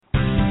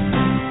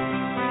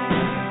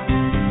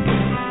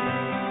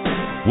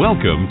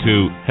Welcome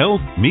to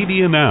Health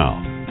Media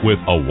Now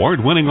with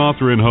award-winning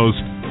author and host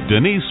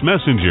Denise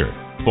Messenger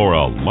for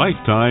a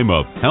lifetime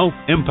of health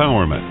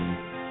empowerment.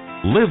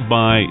 Live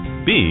by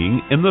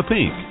being in the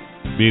pink,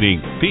 meaning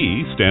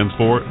P stands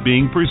for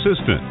being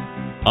persistent,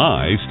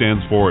 I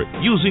stands for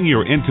using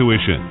your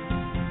intuition,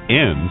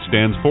 N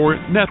stands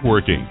for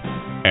networking,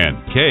 and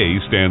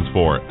K stands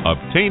for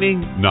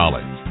obtaining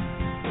knowledge.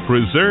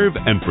 Preserve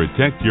and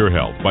protect your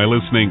health by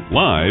listening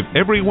live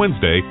every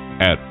Wednesday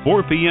at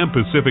 4 p.m.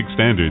 Pacific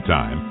Standard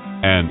Time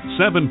and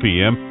 7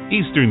 p.m.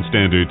 Eastern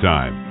Standard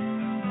Time.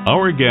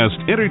 Our guests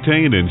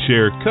entertain and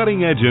share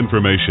cutting-edge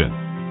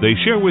information. They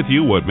share with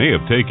you what may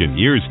have taken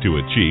years to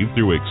achieve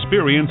through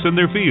experience in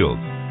their field.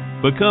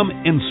 Become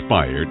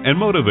inspired and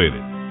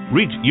motivated.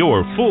 Reach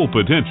your full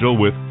potential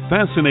with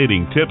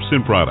fascinating tips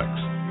and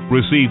products.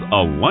 Receive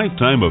a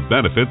lifetime of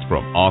benefits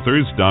from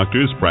authors,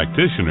 doctors,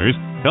 practitioners,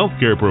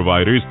 healthcare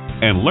providers,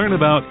 and learn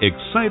about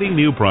exciting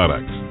new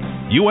products.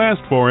 You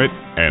asked for it,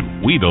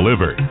 and we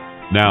delivered.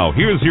 Now,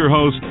 here's your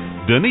host,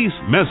 Denise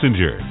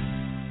Messenger.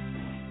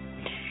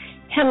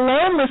 Hello,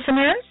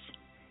 listeners.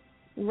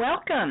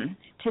 Welcome.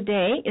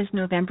 Today is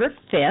November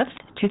 5th,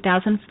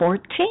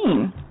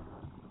 2014.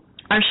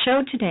 Our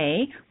show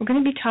today, we're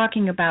going to be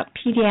talking about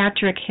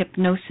pediatric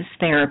hypnosis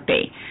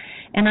therapy.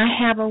 And I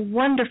have a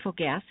wonderful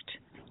guest,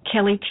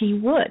 Kelley T.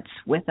 Woods,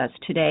 with us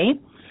today.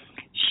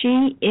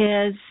 She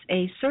is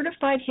a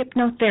certified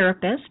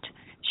hypnotherapist.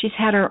 She's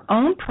had her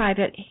own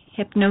private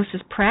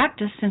hypnosis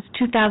practice since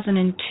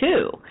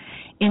 2002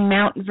 in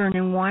Mount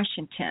Vernon,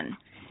 Washington.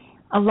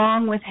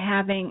 Along with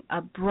having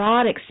a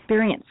broad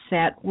experience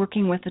set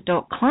working with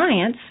adult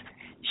clients,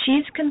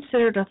 she's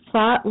considered a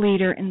thought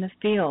leader in the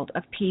field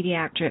of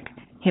pediatric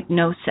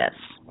hypnosis.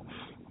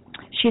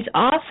 She's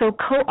also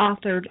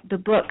co-authored the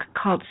book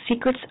called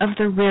Secrets of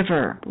the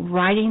River,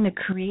 Riding the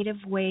Creative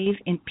Wave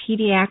in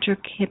Pediatric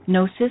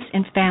Hypnosis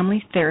and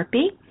Family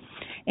Therapy.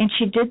 And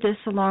she did this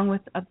along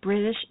with a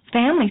British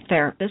family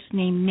therapist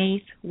named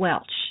Nath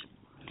Welch.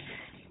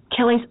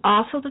 Kelley's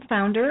also the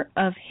founder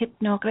of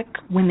Hypnotic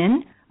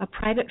Women, a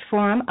private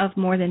forum of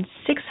more than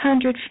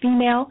 600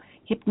 female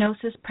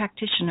hypnosis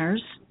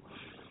practitioners.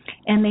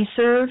 And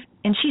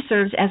she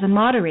serves as a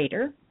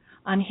moderator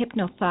on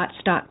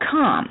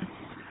hypnothoughts.com.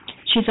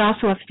 She's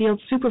also a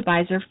Field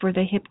Supervisor for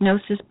the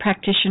Hypnosis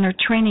Practitioner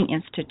Training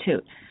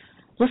Institute.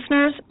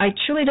 Listeners, I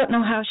truly don't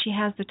know how she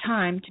has the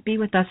time to be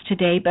with us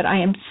today, but I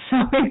am so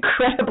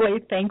incredibly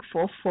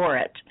thankful for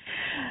it.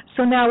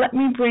 So now let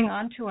me bring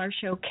on to our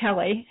show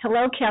Kelley.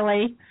 Hello,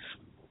 Kelley.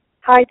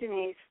 Hi,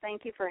 Denise.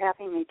 Thank you for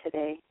having me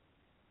today.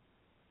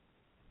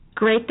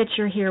 Great that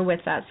you're here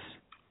with us.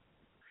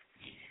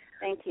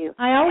 Thank you.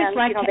 I always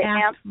like to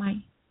ask my...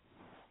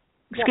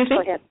 Excuse me?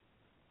 Go ahead.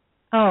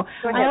 Oh,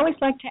 I always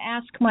like to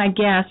ask my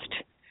guest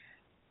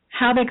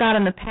how they got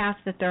on the path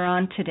that they're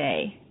on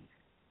today.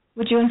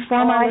 Would you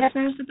inform our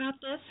listeners about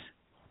this?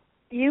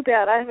 You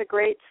bet. I have a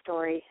great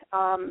story.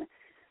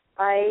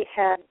 I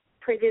had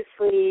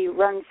previously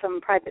run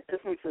some private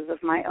businesses of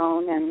my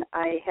own, and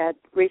I had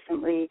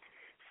recently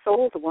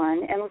sold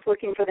one and was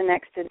looking for the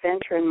next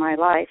adventure in my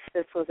life.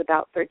 This was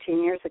about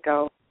 13 years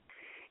ago.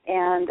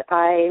 And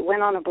I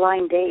went on a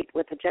blind date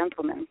with a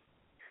gentleman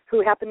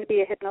who happened to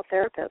be a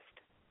hypnotherapist.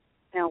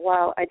 Now,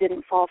 while I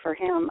didn't fall for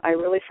him, I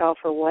really fell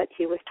for what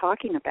he was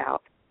talking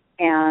about.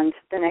 And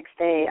the next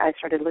day, I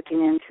started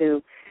looking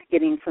into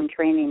getting some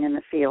training in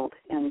the field,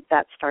 and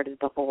that started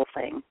the whole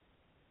thing.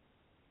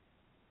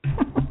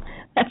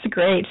 That's a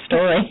great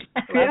story. I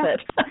love it.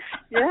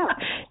 Yeah.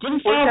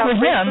 Didn't fall for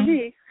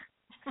him.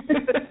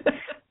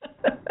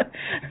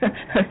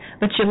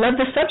 But you love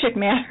the subject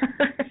matter.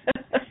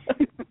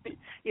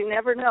 You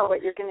never know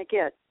what you're going to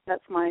get.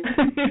 That's my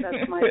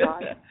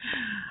thought.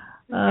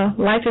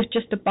 Life is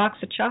just a box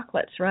of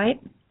chocolates, right?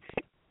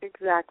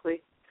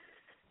 Exactly.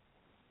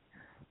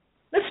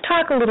 Let's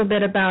talk a little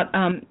bit about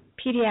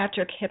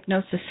pediatric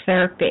hypnosis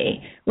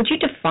therapy. Would you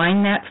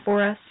define that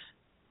for us?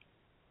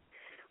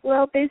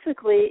 Well,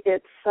 basically,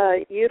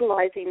 it's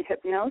utilizing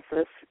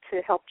hypnosis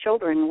to help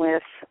children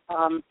with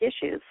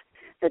issues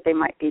that they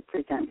might be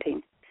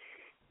presenting.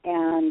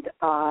 And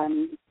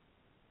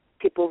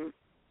people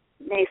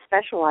may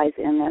specialize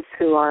in this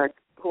who are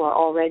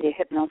already a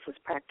hypnosis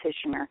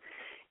practitioner.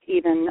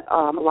 Even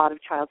a lot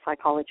of child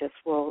psychologists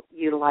will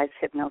utilize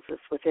hypnosis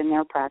within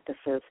their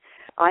practices.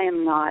 I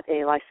am not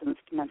a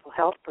licensed mental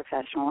health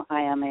professional.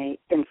 I am in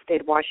the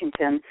state of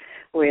Washington,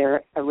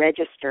 we're a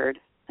registered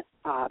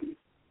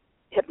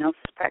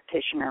hypnosis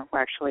practitioner.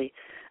 We're actually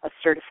a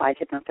certified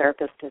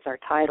hypnotherapist is our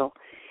title.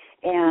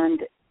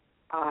 And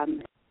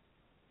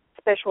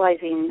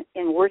specializing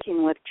in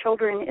working with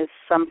children is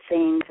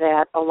something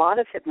that a lot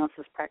of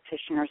hypnosis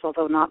practitioners,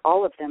 although not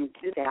all of them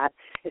do that,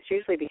 it's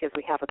usually because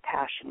we have a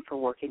passion for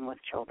working with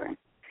children.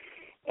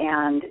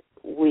 And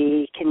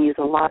we can use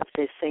a lot of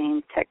the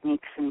same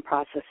techniques and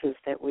processes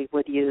that we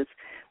would use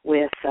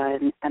with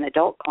an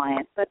adult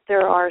client, but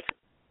there are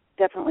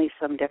definitely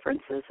some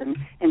differences and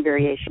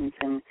variations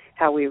in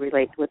how we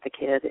relate with the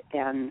kid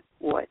and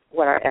what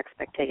our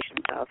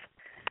expectations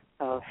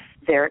of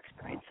their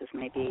experiences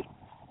may be.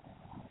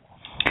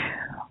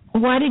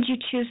 Why did you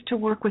choose to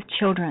work with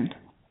children?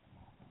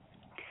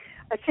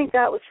 I think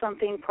that was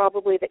something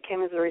probably that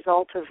came as a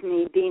result of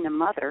me being a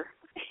mother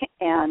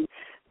and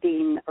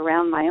being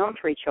around my own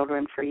 3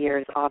 children for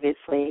years,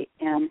 obviously.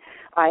 And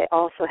I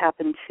also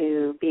happen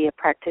to be a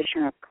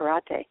practitioner of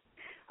karate.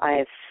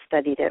 I've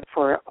studied it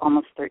for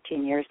almost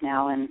 13 years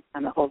now, and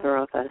I'm the holder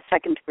of a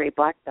second-degree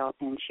black belt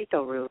in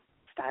Shito-ryu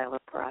style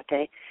of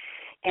karate.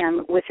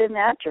 And within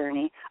that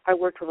journey, I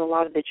worked with a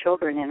lot of the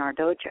children in our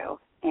dojo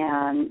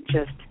and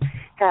just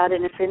had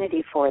an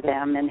affinity for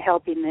them and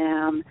helping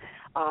them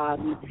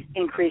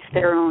increase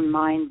their own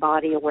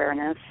mind-body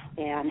awareness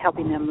and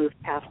helping them move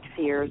past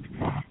fears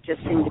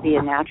just seemed to be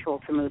a natural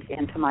to move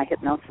into my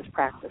hypnosis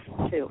practice,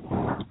 too.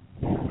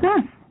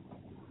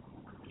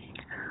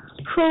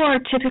 Who are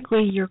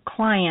typically your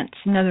clients?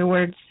 In other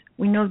words,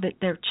 we know that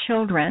they're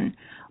children,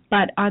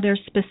 but are there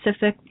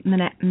specific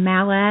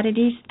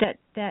maladies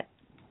that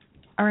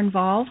are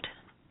involved?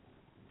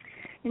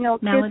 You know,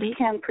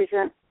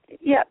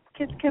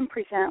 kids can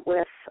present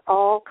with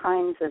all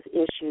kinds of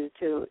issues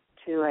to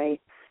a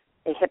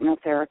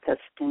hypnotherapist,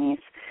 Denise.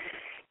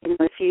 You know,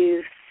 if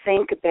you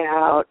think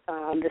about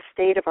the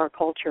state of our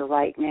culture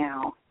right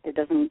now, it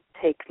doesn't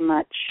take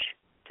much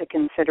to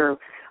consider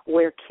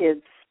where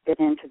kids fit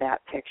into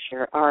that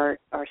picture. Our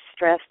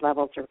stress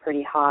levels are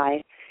pretty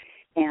high,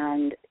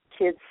 and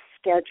kids'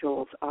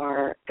 schedules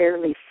are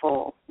fairly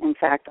full, in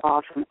fact,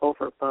 often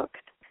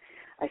overbooked.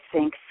 I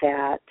think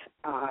that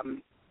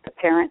the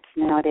parents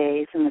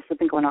nowadays, and this has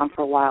been going on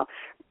for a while,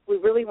 we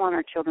really want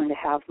our children to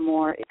have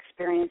more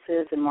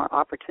experiences and more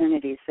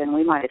opportunities than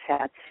we might have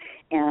had.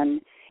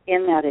 And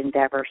in that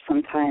endeavor,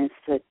 sometimes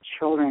the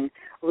children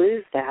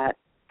lose that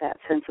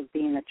sense of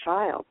being a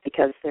child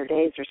because their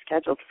days are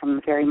scheduled from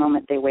the very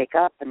moment they wake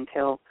up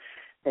until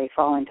they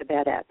fall into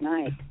bed at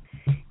night.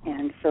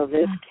 And so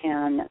this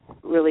can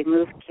really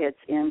move kids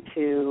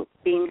into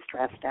being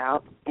stressed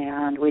out,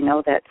 and we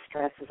know that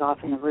stress is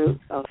often the root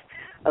of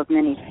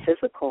many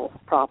physical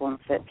problems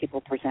that people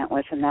present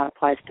with, and that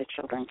applies to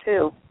children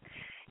too.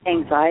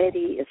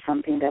 Anxiety is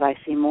something that I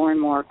see more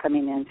and more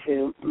coming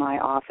into my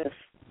office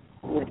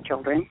with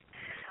children.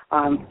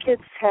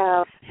 Kids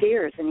have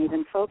fears and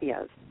even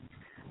phobias.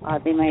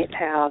 They might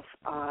have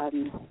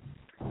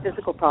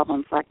physical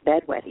problems like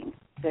bedwetting.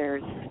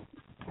 There's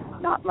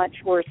not much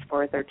worse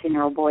for a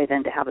 13-year-old boy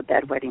than to have a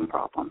bedwetting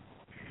problem.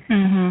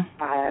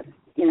 Mm-hmm.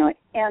 You know,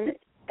 and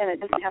it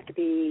doesn't have to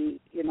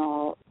be, you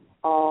know,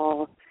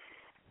 all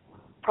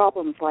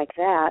problems like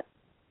that.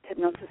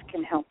 Hypnosis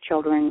can help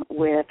children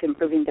with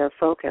improving their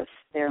focus,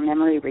 their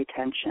memory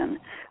retention,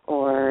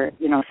 or,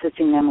 you know,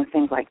 assisting them with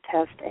things like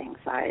test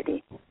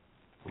anxiety.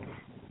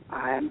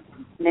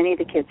 Many of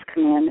the kids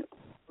come in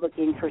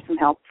looking for some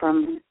help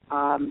from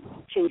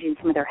changing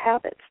some of their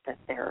habits that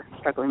they're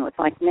struggling with,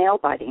 like nail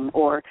biting,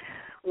 or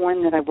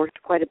one that I've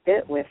worked quite a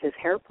bit with is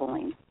hair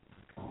pulling.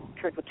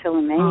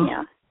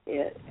 Trichotillomania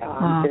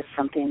is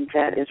something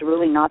that is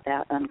really not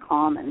that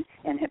uncommon,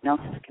 and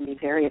hypnosis can be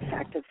very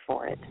effective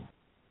for it.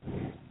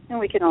 And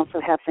we can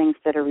also have things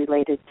that are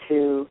related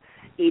to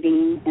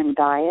eating and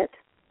diet,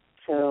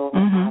 so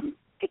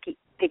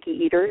picky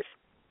eaters,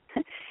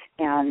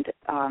 and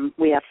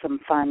we have some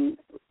fun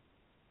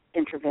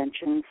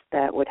interventions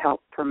that would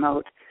help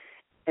promote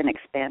an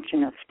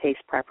expansion of taste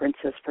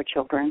preferences for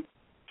children.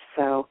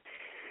 So,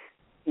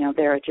 you know,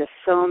 there are just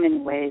so many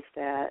ways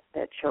that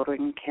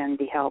children can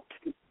be helped.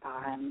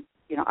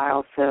 You know, I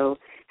also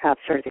have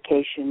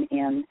certification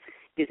in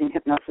using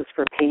hypnosis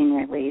for pain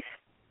relief,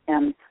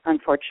 and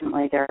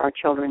unfortunately there are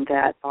children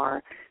that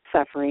are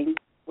suffering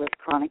with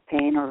chronic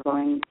pain or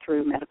going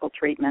through medical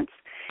treatments,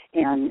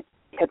 and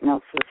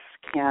hypnosis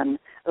can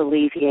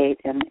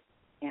alleviate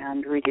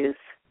and reduce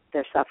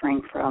their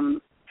suffering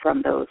from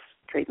those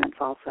treatments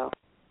also.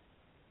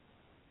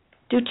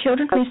 Do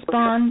children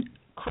respond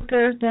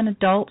quicker than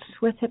adults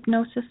with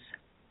hypnosis?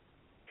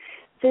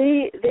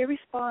 They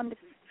respond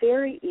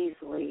very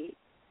easily,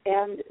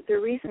 and the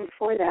reason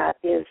for that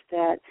is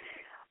that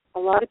a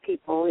lot of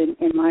people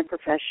in my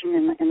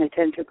profession, and I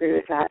tend to agree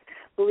with that,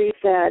 believe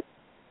that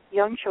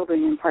young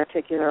children in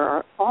particular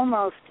are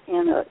almost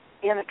in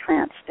a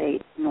trance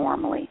state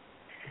normally.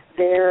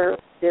 They're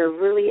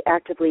really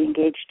actively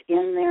engaged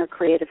in their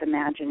creative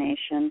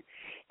imagination,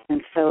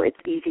 and so it's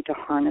easy to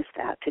harness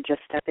that, to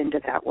just step into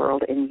that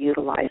world and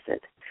utilize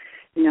it.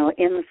 You know,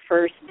 in the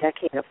first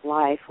decade of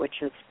life, which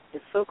is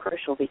so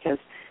crucial because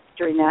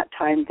during that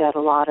time that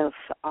a lot of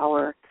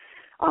our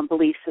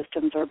belief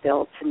systems are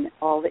built and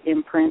all the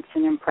imprints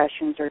and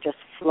impressions are just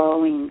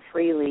flowing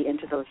freely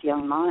into those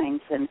young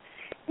minds and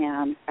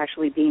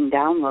actually being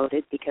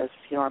downloaded because,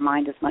 you know, our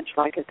mind is much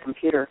like a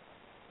computer.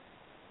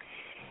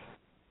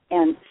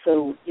 And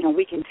so, you know,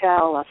 we can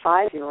tell a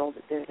 5-year-old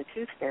that there's a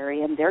tooth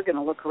fairy, and they're going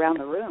to look around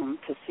the room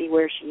to see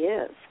where she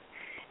is.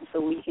 And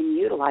so we can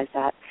utilize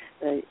that.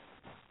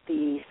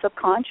 The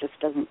subconscious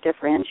doesn't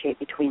differentiate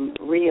between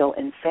real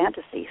and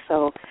fantasy.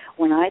 So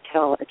when I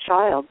tell a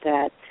child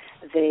that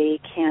they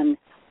can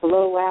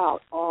blow out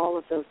all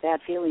of those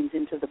bad feelings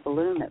into the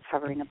balloon that's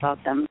hovering above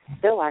them,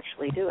 they'll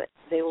actually do it.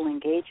 They will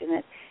engage in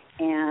it,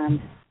 and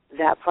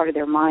that part of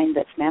their mind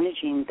that's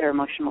managing their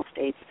emotional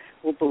states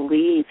will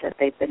believe that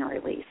they've been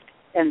released,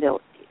 and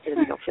they'll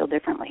feel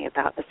differently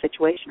about the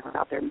situation or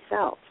about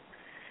themselves.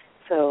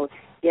 So,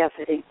 yes,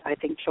 I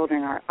think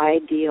children are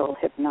ideal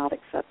hypnotic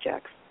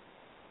subjects.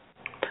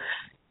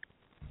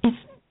 It's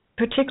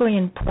particularly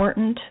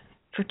important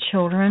for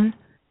children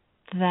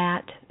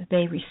that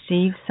they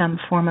receive some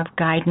form of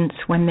guidance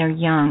when they're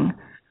young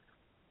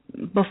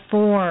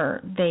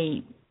before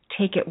they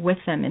take it with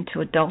them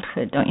into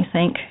adulthood, don't you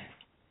think?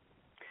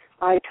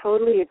 I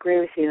totally agree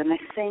with you, and I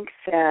think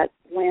that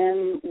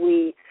when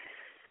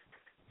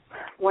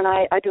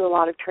I do a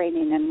lot of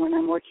training, and when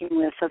I'm working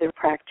with other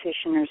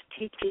practitioners,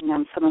 teaching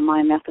them some of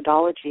my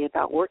methodology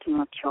about working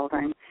with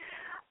children,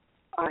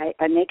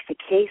 I make the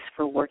case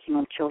for working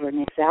with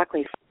children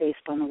exactly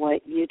based on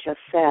what you just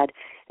said,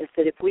 is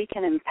that if we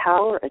can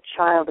empower a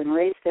child and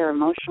raise their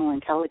emotional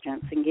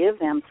intelligence and give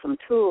them some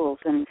tools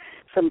and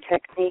some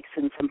techniques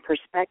and some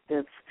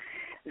perspectives,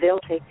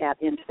 they'll take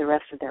that into the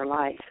rest of their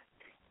life.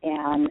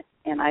 And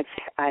I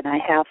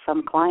have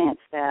some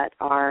clients that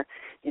are,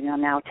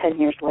 now 10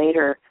 years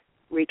later,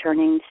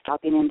 returning,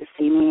 stopping in to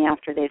see me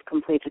after they've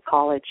completed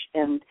college,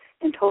 and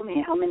told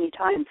me how many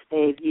times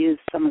they've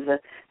used some of the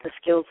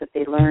skills that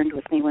they learned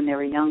with me when they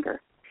were younger.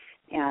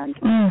 And,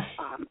 and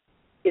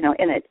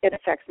it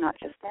affects not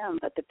just them,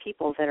 but the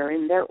people that are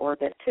in their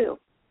orbit, too.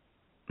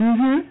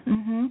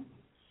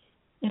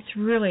 It's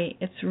really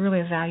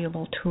a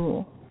valuable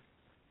tool.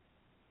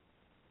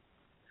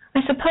 I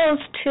suppose,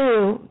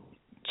 too,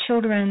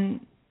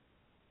 children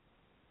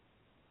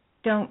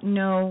don't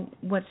know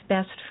what's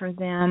best for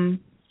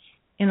them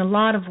in a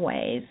lot of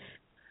ways,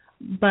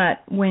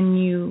 but when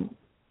you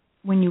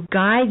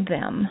guide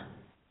them,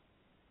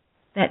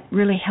 that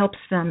really helps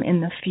them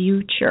in the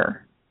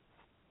future.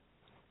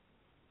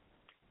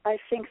 I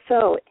think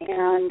so,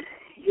 and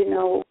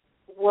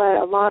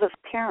what a lot of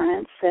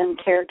parents and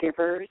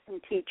caregivers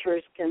and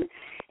teachers can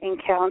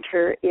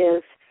encounter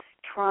is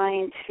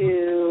trying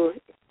to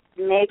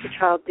make a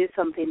child do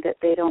something that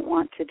they don't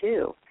want to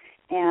do.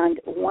 And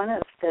one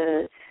of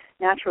the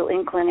natural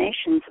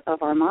inclinations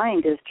of our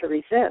mind is to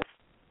resist.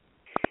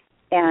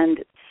 And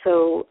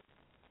so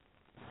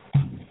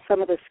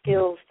some of the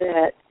skills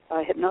that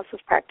a hypnosis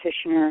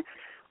practitioner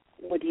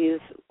would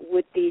use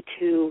would be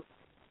to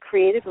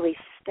creatively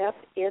step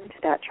into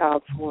that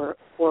child's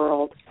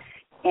world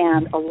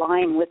and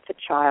align with the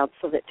child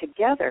so that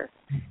together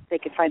they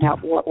could find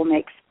out what will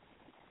make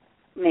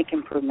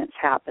improvements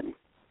happen,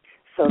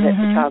 so that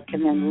the child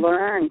can then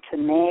learn to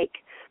make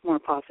more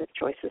positive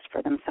choices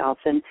for themselves.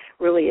 And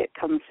really it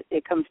comes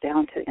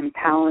down to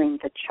empowering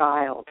the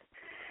child.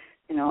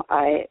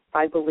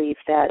 I believe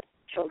that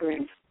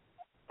children's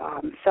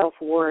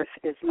self-worth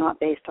is not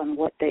based on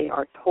what they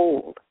are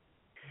told.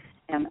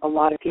 And a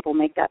lot of people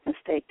make that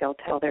mistake. They'll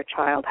tell their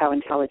child how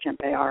intelligent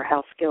they are,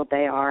 how skilled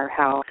they are,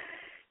 how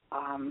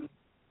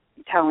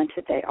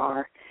talented they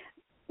are,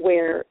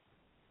 where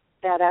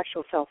that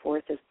actual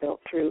self-worth is built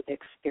through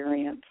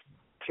experience,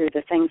 through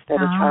the things that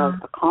a child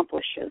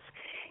accomplishes.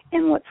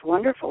 And what's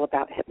wonderful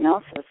about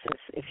hypnosis is,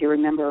 if you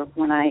remember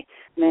when I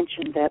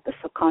mentioned that the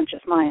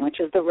subconscious mind, which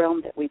is the realm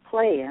that we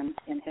play in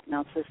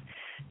hypnosis,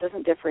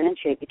 doesn't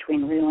differentiate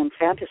between real and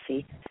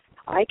fantasy,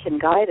 I can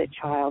guide a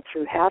child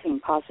through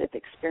having positive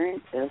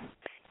experiences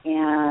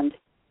and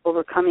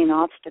overcoming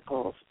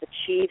obstacles,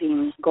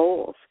 achieving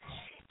goals,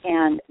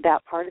 and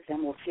that part of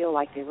them will feel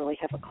like they really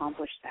have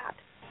accomplished that.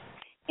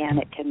 And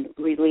it can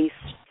release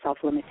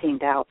self-limiting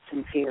doubts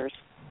and fears.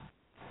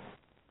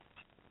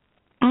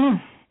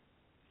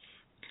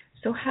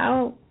 So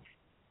how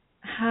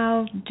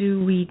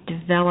do we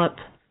develop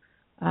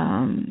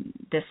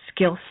the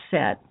skill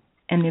set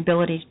and the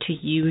ability to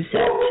use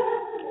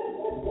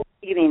it?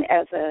 You mean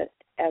are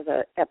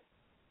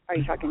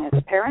you talking as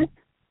a parent?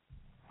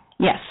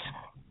 Yes.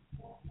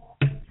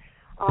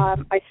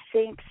 I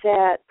think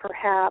that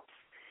perhaps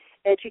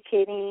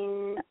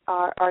educating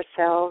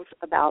ourselves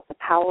about the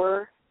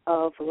power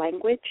of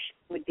language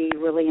would be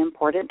really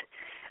important.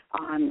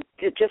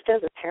 Just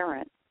as a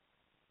parent,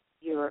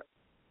 you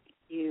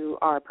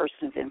are a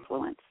person of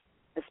influence,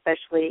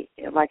 especially,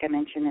 like I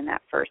mentioned, in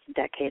that first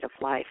decade of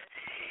life.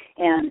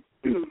 And,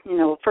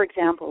 for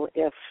example,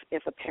 if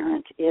a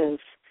parent is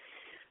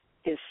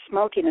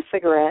smoking a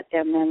cigarette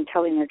and then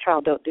telling their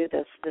child, don't do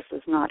this, this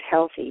is not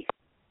healthy,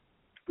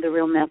 the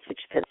real message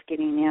that's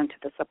getting into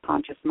the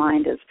subconscious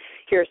mind is,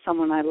 here's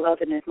someone I love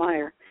and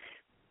admire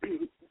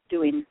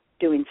doing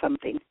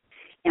something.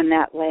 And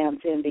that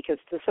lands in, because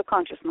the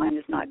subconscious mind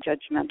is not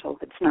judgmental.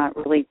 It's not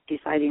really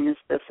deciding, is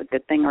this a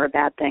good thing or a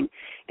bad thing.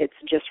 It's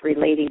just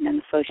relating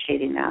and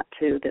associating that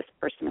to this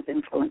person of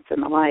influence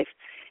in the life.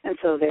 And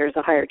so there's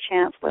a higher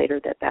chance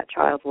later that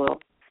child will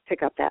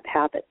pick up that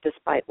habit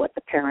despite what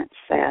the parents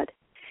said.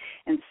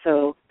 And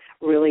so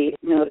really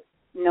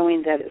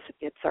knowing that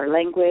it's our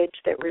language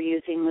that we're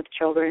using with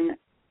children,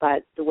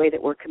 but the way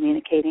that we're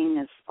communicating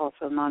is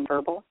also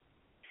nonverbal.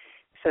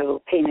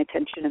 So paying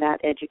attention to that,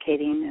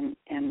 educating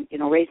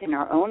and raising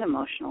our own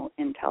emotional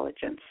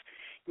intelligence.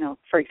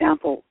 For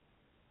example,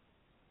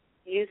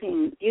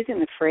 using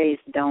the phrase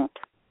 "don't."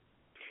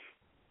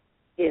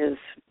 is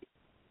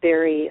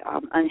very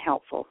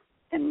unhelpful.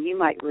 And you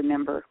might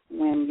remember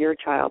when your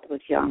child was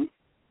young,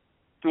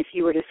 if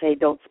you were to say,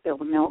 don't spill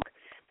the milk,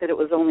 that it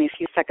was only a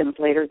few seconds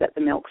later that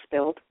the milk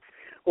spilled,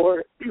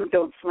 or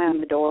don't slam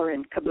the door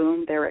and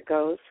kaboom, there it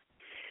goes.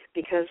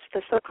 Because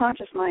the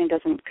subconscious mind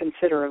doesn't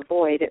consider a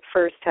void. It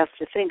first has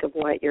to think of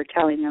what you're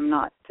telling them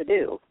not to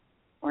do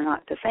or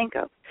not to think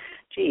of.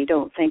 Gee,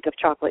 don't think of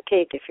chocolate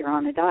cake if you're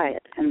on a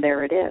diet, and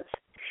there it is.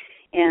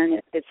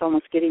 And it's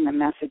almost getting the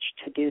message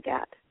to do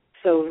that.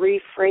 So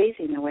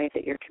rephrasing the way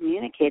that you're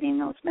communicating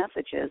those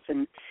messages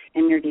and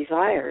your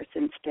desires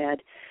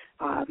instead,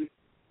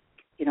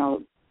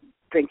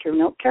 drink your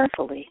milk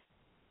carefully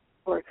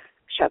or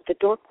shut the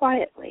door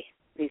quietly.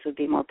 These would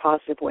be more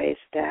positive ways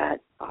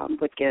that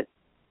would get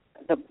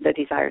the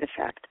desired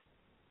effect.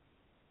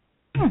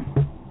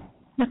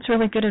 That's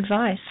really good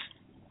advice.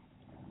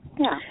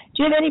 Yeah.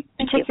 Do you have any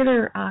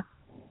particular,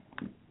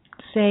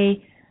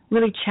 say,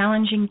 really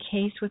challenging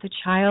case with a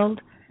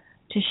child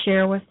to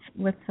share with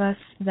us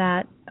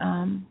that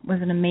was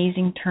an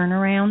amazing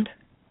turnaround?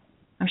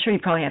 I'm sure you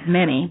probably have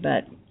many,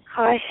 but...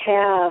 I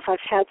have. I've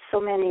had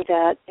so many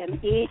that,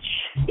 and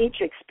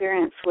each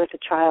experience with a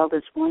child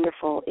is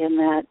wonderful in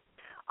that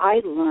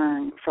I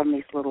learn from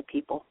these little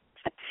people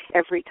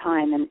every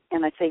time,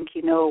 and I think,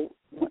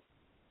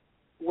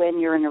 when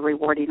you're in a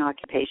rewarding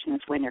occupation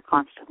is when you're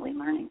constantly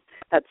learning.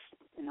 That's,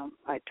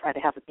 I try to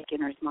have a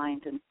beginner's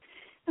mind, and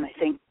I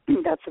think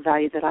that's a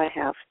value that I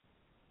have.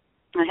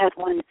 I had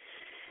one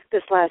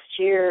this last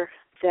year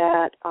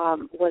that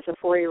was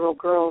a 4-year-old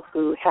girl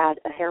who had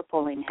a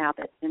hair-pulling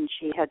habit, and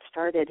she had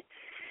started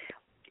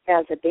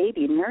as a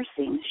baby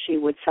nursing. She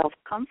would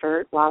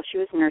self-comfort while she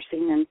was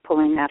nursing and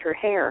pulling at her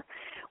hair.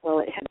 Well,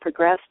 it had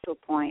progressed to a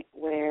point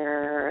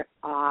where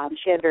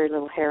she had very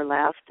little hair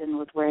left and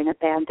was wearing a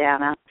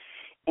bandana,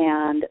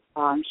 and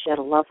she had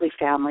a lovely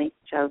family.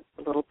 She had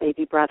a little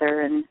baby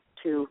brother and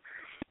 2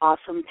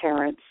 awesome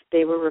parents.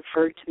 They were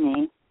referred to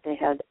me. They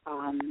had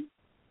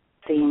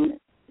seen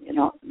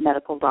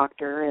medical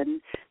doctor,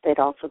 and they'd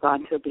also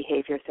gone to a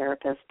behavior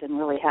therapist and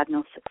really had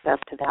no success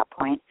to that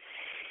point.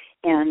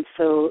 And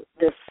so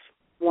this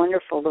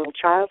wonderful little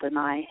child and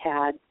I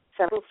had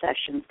several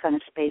sessions kind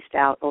of spaced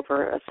out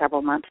over a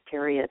several-month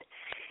period,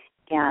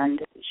 and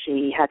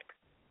she had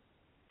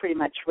pretty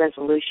much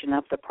resolution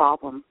of the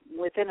problem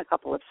within a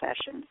couple of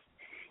sessions.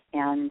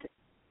 And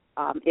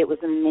it was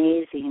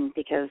amazing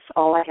because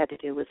all I had to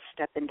do was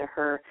step into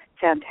her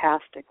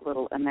fantastic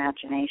little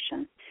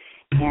imagination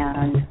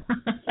and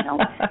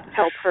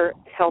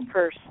help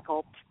her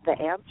sculpt the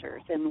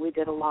answers. And we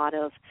did a lot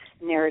of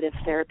narrative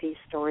therapy,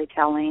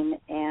 storytelling,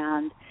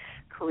 and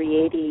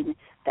creating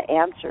the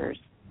answers.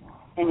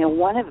 And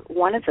one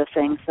of the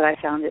things that I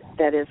found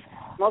that is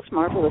most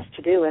marvelous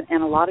to do,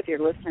 and a lot of your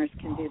listeners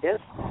can do this,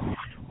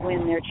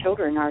 when their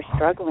children are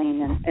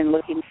struggling and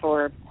looking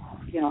for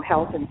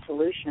help and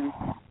solutions,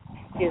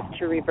 is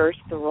to reverse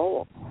the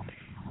role.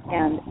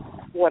 And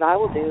what I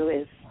will do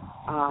is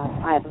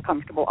I have a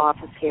comfortable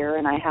office here,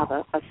 and I have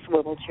a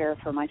swivel chair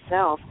for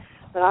myself,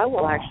 but I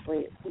will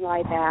actually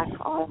lie back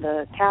on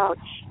the couch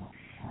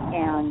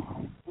and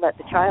let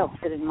the child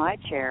sit in my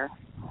chair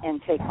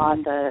and take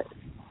on the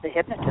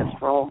hypnotist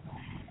role,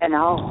 and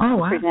I'll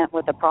present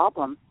with a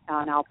problem,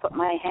 and I'll put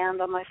my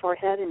hand on my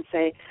forehead and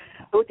say,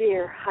 oh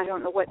dear, I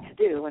don't know what to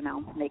do, and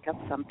I'll make up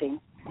something,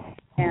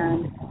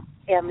 and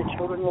the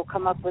children will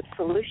come up with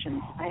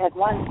solutions. I had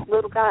one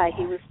little guy,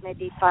 he was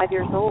maybe 5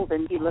 years old,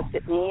 and he looked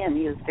at me, and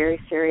he was very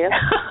serious,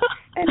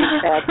 and he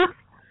said,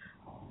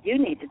 you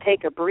need to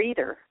take a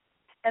breather.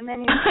 And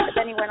then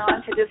he went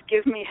on to just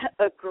give me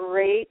a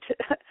great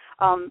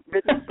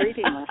rhythmic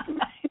breathing lesson.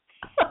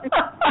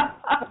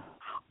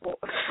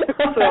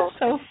 That's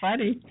so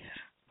funny.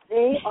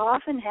 They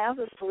often have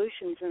the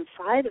solutions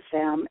inside of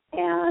them,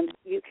 and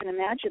you can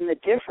imagine the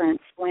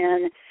difference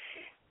when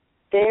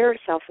they're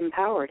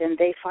self-empowered and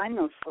they find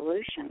those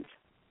solutions.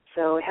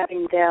 So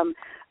having them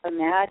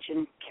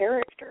imagine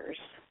characters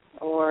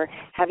or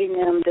having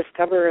them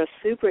discover a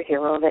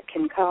superhero that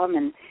can come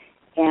and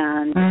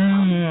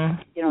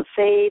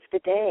save the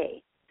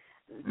day.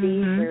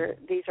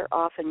 These are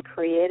often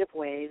creative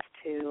ways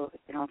to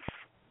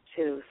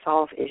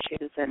solve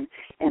issues and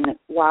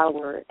while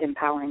we're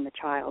empowering the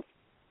child.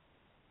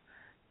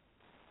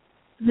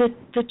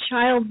 The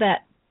child that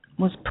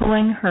was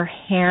pulling her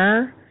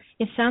hair,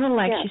 it sounded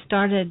like she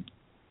started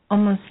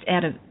almost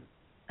at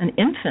an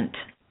infant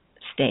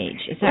stage.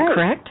 Is that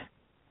correct?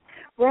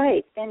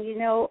 Right. And,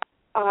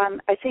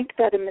 I think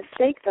that a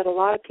mistake that a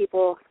lot of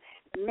people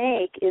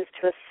make is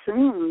to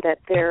assume that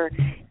there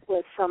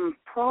was some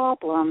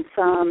problem,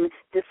 some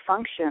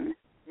dysfunction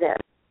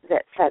that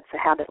sets a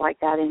habit like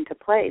that into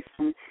place.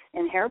 And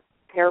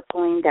hair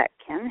pulling, that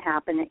can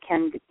happen. It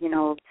can,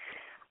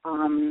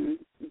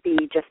 be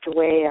just a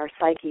way our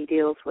psyche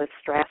deals with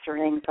stress or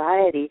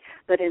anxiety.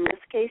 But in this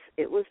case,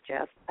 it was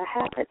just a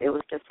habit. It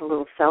was just a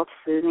little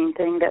self-soothing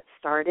thing that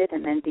started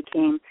and then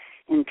became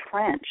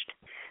entrenched.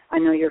 I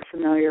know you're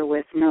familiar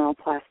with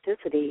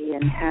neuroplasticity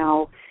and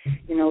how,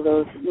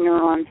 those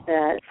neurons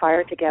that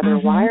fire together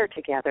wire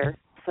together.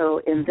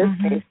 So in this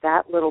case,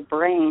 that little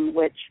brain,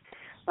 which,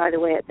 by the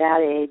way, at that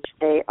age,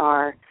 they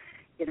are,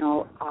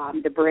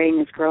 the brain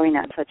is growing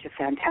at such a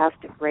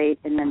fantastic rate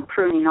and then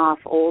pruning off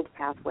old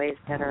pathways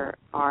that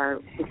are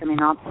becoming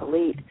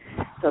obsolete.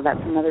 So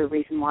that's another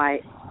reason why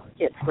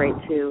it's great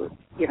to,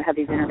 have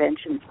these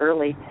interventions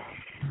early.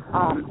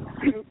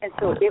 And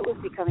so it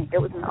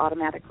was an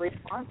automatic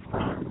response for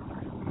her.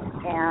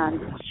 And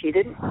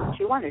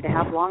she wanted to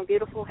have long,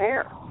 beautiful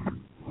hair.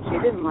 She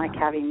didn't like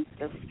having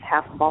just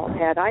half bald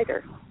head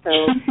either. So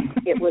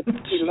it was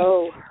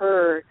below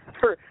her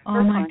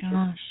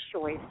conscious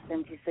choice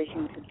and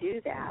decision to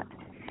do that.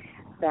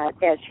 That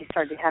as she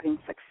started having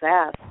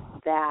success,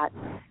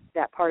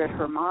 that part of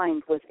her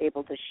mind was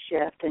able to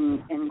shift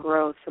and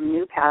grow some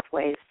new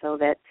pathways so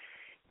that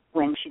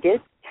when she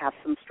did have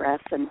some stress,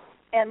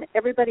 and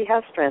everybody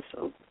has stress.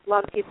 A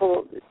lot of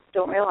people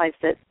don't realize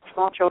that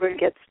small children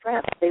get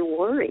stressed. They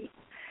worry.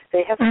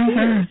 They have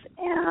fears,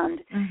 and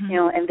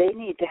and they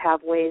need to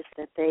have ways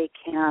that they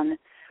can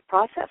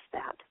process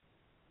that.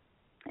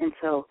 And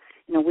so,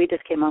 we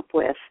just came up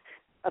with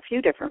a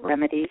few different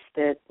remedies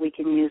that we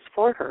can use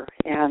for her.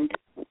 And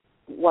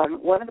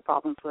one of the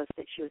problems was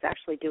that she was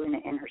actually doing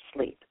it in her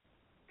sleep.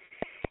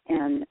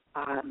 And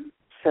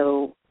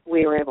so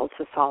we were able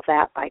to solve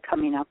that by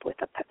coming up with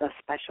a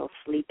special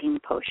sleeping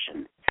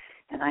potion.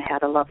 And I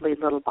had a lovely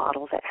little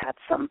bottle that had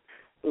some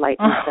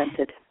lightly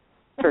scented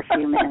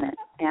perfume in it.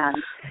 And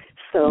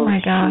so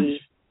she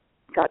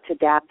got to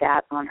dab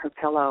that on her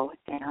pillow,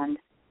 and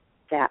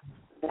that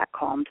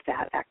calmed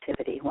that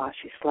activity while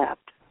she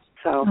slept.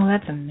 So,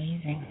 that's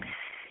amazing.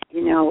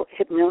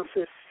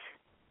 Hypnosis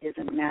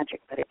isn't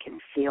magic, but it can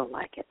feel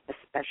like it,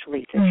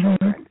 especially to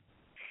children.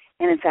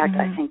 And in fact,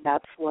 I think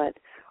that's what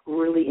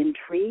really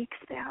intrigues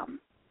them.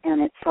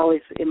 And it's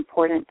always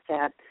important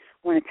that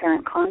when a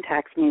parent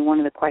contacts me, one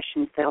of the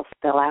questions they'll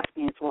ask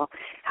me is, well,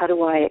 how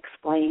do I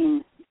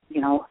explain,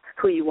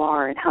 who you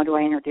are, and how do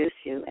I introduce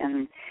you?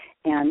 And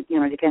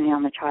depending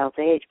on the child's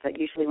age, but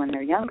usually when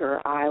they're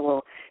younger, I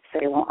will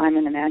say, well, I'm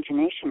an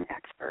imagination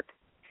expert,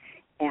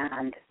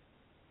 and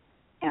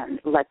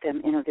let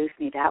them introduce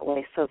me that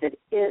way so that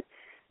it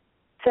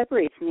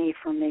separates me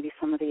from maybe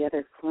some of the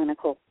other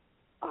clinical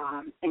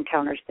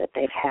encounters that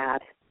they've had.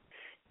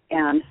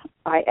 And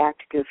I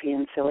act goofy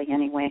and silly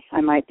anyway. I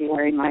might be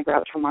wearing my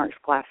Groucho Marx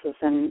glasses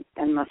and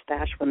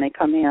mustache when they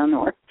come in,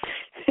 or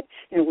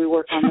we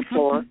work on the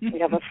floor.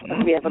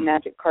 We have a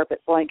magic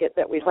carpet blanket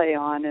that we lay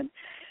on, and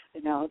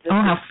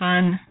how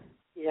fun!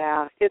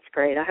 Yeah, it's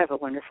great. I have a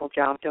wonderful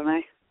job, don't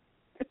I?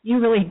 You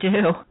really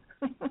do.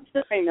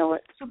 I know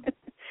it.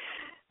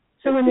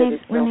 So when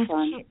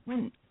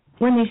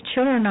these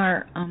children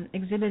are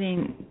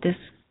exhibiting this,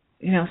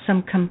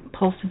 some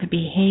compulsive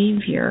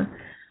behavior,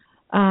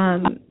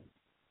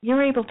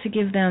 you're able to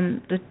give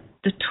them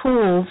the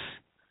tools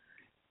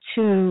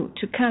to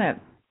kind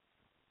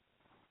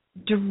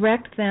of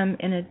direct them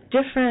in a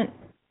different,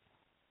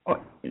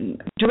 or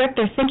direct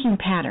their thinking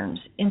patterns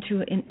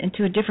into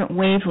a different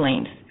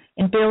wavelength,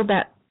 and build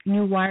that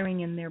new wiring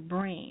in their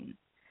brain,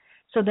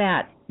 so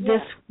that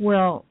this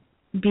will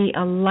be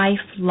a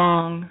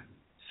lifelong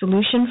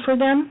solution for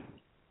them.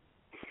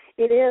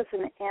 It is,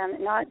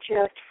 and not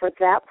just for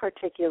that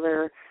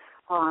particular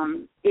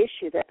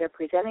issue that they're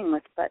presenting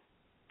with, but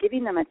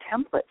giving them a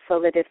template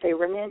so that if they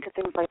run into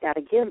things like that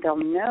again, they'll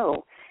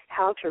know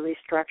how to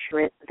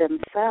restructure it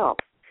themselves.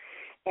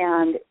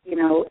 And,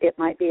 it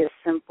might be as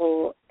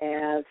simple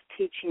as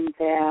teaching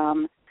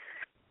them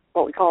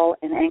what we call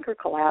an anchor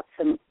collapse,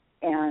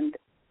 and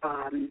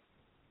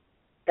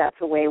that's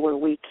a way where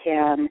we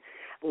can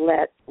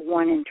let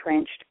one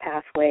entrenched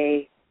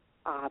pathway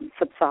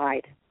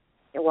subside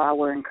while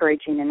we're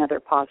encouraging another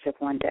positive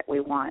one that we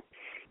want.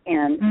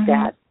 And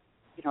that,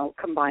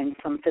 combines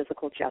some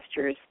physical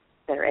gestures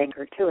that are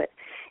anchored to it.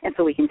 And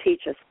so we can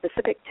teach a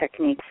specific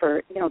technique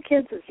for,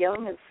 kids as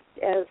young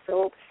as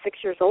 6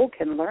 years old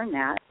can learn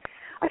that.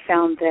 I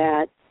found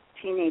that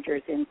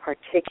teenagers in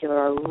particular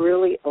are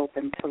really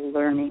open to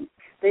learning.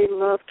 They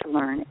love to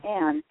learn,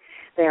 and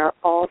they are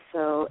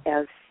also,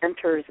 as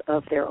centers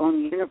of their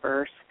own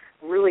universe,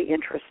 really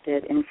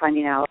interested in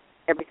finding out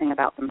everything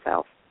about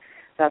themselves.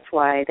 That's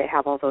why they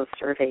have all those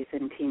surveys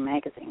in teen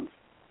magazines.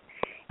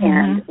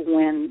 And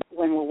when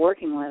we're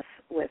working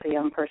with a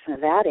young person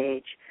of that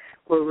age,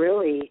 we're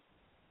really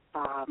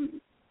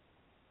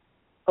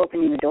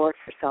opening the door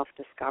for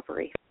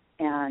self-discovery.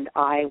 And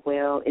I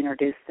will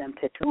introduce them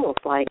to tools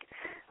like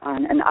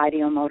an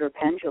ideomotor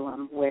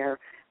pendulum, where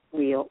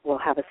we'll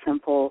have a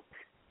simple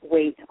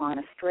weight on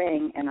a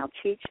string, and I'll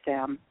teach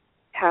them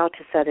how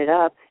to set it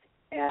up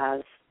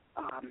as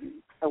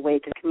a way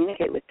to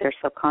communicate with their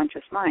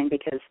subconscious mind,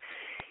 because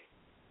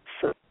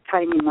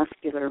tiny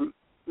muscular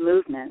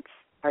movements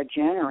are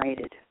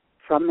generated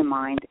from the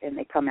mind, and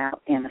they come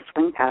out in a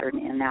swing pattern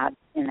in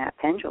that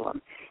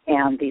pendulum.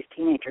 And these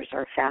teenagers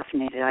are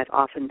fascinated. I've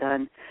often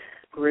done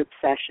group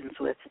sessions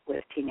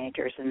with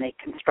teenagers, and they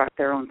construct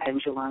their own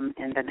pendulum,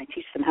 and then I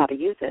teach them how to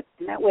use it.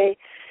 And that way,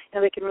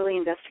 they can really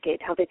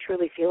investigate how they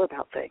truly feel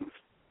about things.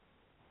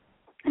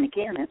 And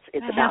again,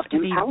 it's about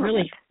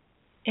empowerment.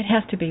 It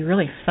has to be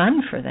really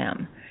fun for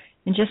them.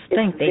 And just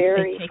think, they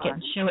take fun. it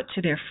and show it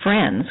to their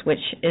friends, which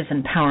is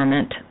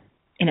empowerment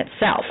in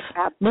itself.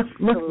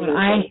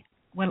 Absolutely.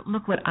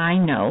 Look what I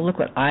know, look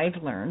what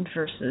I've learned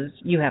versus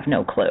you have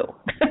no clue.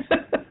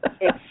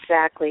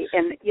 Exactly.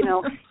 And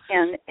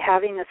and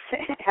having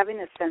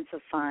a sense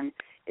of fun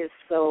is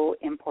so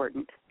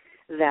important.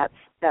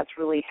 That's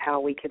really how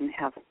we can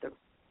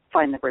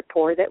find the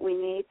rapport that we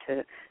need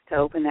to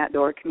open that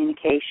door of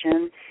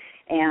communication.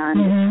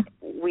 And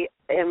we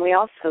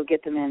also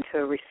get them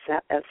into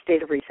a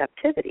state of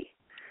receptivity.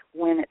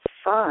 When it's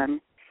fun,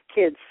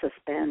 kids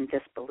suspend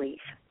disbelief.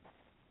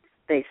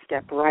 They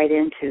step right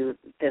into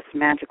this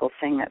magical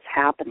thing that's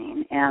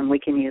happening, and we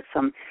can use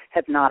some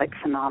hypnotic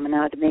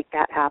phenomena to make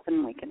that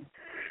happen. We can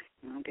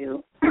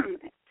do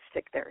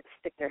stick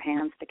their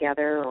hands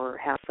together, or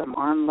have some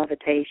arm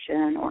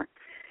levitation, or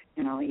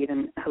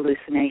even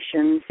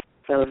hallucinations,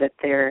 so that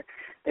they're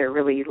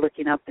really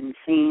looking up and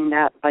seeing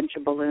that bunch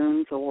of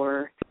balloons,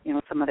 or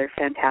some other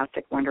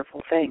fantastic,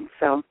 wonderful thing.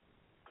 So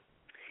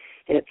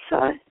it's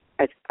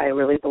I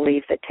really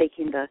believe that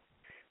taking the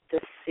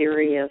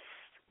serious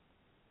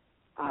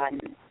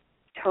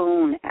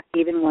tone,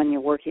 even when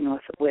you're working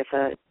with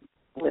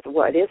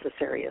what is a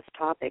serious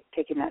topic,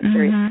 taking that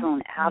serious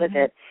tone out of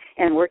it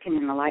and working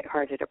in a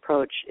lighthearted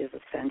approach is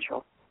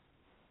essential.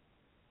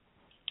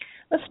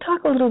 Let's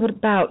talk a little bit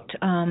about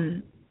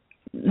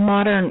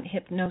modern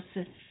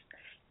hypnosis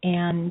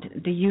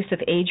and the use of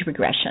age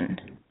regression.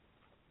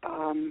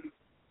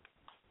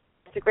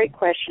 It's a great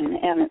question,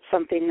 and it's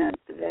something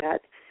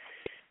that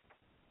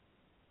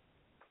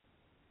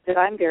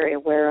I'm very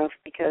aware of,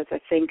 because I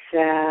think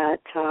that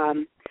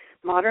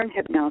modern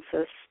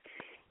hypnosis,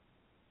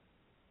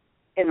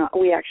 and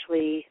we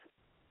actually,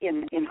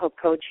 in Hope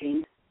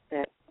Coaching,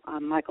 that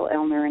Michael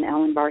Elner and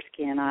Alan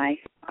Barsky and I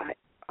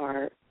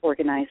are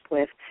organized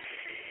with,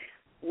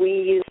 we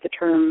use the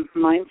term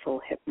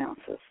mindful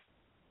hypnosis.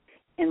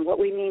 And what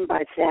we mean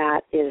by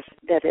that is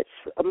that it's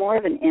more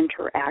of an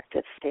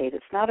interactive state.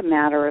 It's not a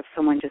matter of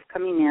someone just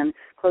coming in,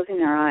 closing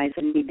their eyes,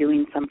 and me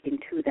doing something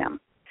to them.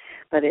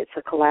 But it's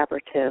a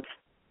collaborative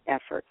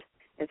effort.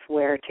 It's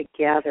where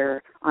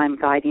together I'm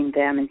guiding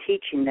them and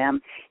teaching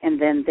them, and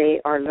then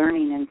they are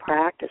learning and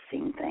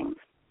practicing things.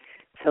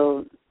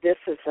 So this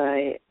is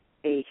a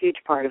huge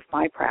part of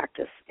my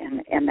practice,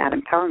 and that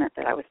empowerment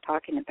that I was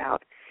talking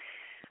about.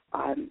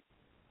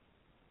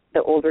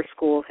 The older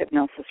school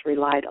hypnosis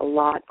relied a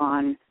lot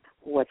on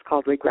what's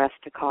called regress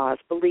to cause,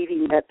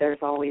 believing that there's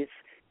always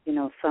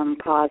some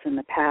cause in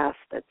the past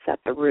that's at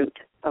the root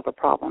of a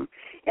problem.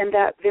 And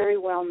that very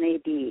well may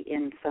be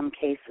in some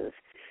cases,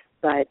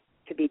 but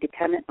to be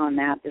dependent on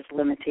that is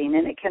limiting,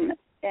 and it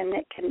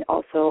can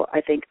also, I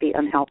think, be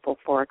unhelpful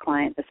for a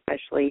client,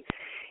 especially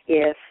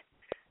if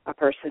a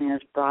person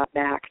is brought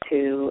back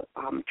to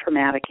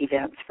traumatic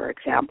events, for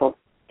example.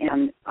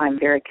 And I'm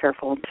very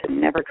careful to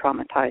never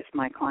traumatize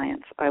my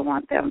clients. I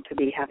want them to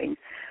be having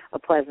a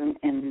pleasant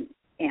and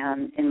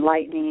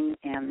enlightening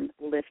and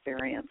lived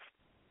experience.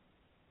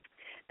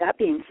 That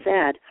being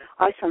said,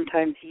 I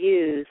sometimes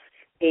use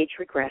age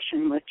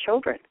regression with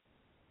children.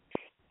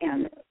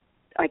 And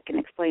I can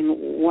explain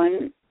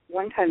one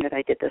time that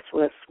I did this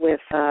was with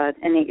an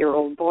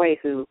 8-year-old boy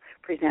who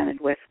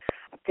presented with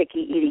a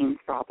picky eating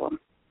problem.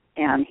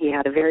 And he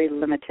had a very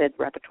limited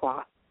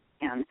repertoire.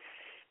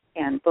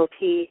 And both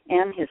he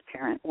and his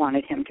parent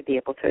wanted him to be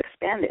able to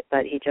expand it,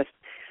 but he just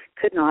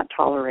could not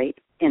tolerate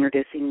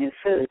introducing new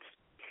foods.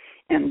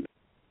 And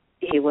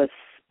he was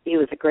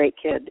a great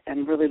kid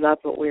and really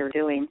loved what we were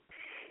doing.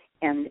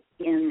 And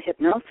in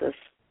hypnosis,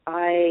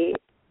 I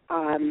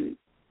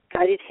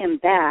guided him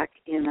back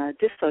in a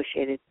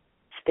dissociated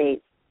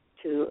state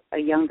to a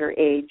younger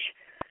age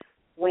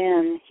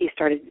when he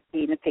started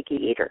being a picky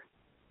eater.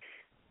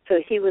 So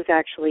he was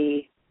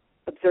actually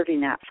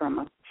observing that from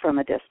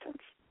a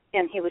distance.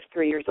 And he was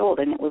 3 years old,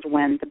 and it was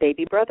when the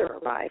baby brother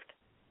arrived.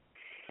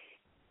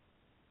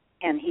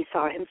 And he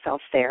saw himself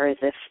there as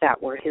if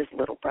that were his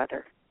little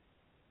brother,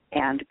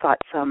 and got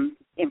some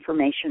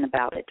information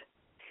about it.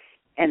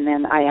 And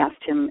then I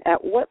asked him,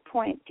 at what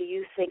point do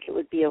you think it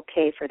would be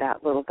okay for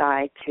that little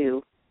guy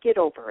to get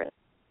over it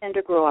and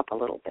to grow up a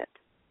little bit?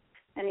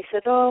 And he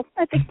said,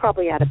 I think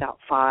probably at about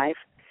 5.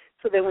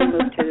 So then we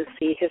moved to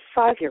see his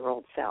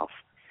 5-year-old self.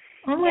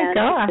 Oh, my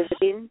gosh.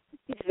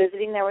 He's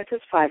visiting there with his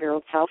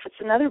 5-year-old self. It's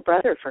another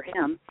brother for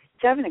him.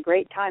 He's having a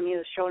great time. He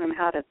was showing him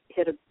how to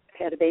hit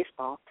a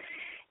baseball.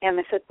 And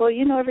I said, well,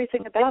 you know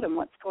everything about him.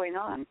 What's going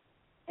on?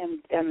 And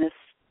this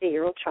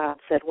 8-year-old child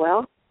said,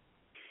 well,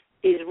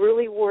 he's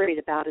really worried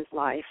about his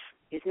life.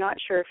 He's not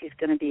sure if he's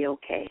going to be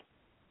okay.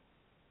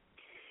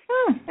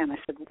 And I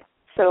said,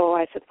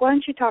 why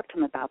don't you talk to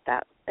him about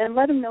that and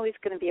let him know he's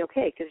going to be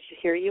okay, because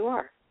here you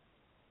are.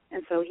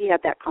 And so he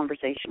had that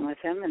conversation with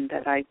him, and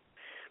that I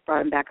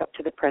brought him back up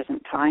to the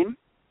present time,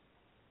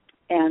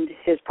 and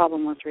his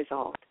problem was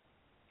resolved.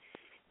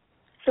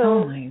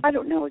 So I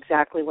don't know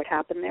exactly what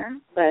happened there,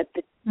 but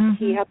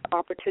he had the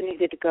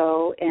opportunity to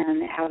go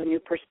and have a new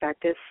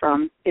perspective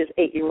from his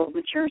 8-year-old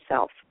mature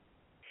self.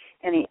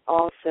 And he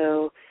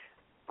also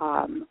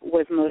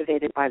was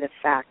motivated by the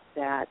fact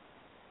that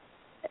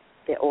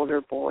the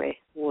older boy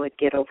would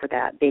get over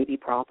that baby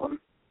problem,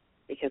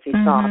 because he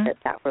saw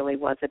that really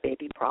was a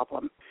baby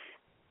problem.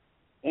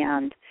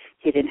 And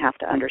he didn't have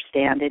to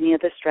understand any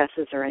of the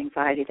stresses or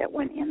anxiety that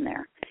went in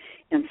there.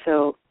 And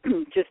so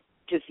just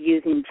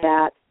using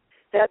that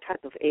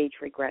type of age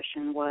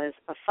regression was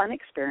a fun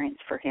experience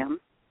for him,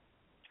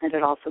 and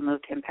it also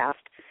moved him past,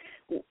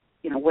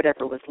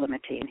 whatever was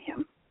limiting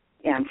him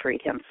and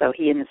freed him. So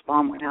he and his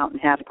mom went out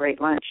and had a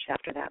great lunch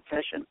after that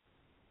session.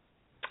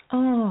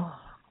 Oh.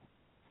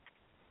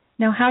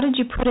 Now, how did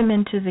you put him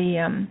into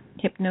the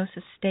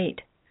hypnosis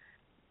state?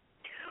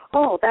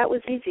 Oh, that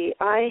was easy.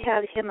 I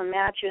had him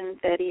imagine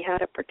that he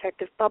had a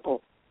protective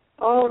bubble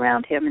all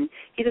around him, and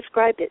he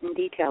described it in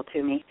detail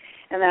to me.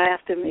 And then I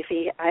asked him if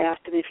he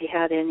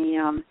had any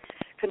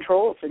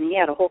controls, and he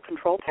had a whole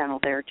control panel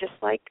there, just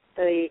like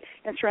the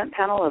instrument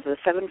panel of the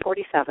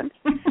 747.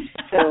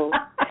 So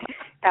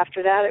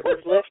after that, it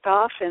was lift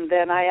off, and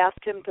then I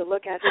asked him to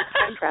look at his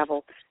time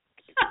travel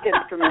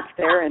instruments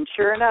there, and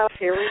sure enough,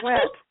 here we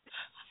went.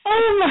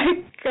 Oh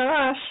my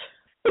gosh!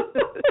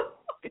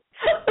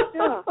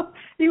 Yeah,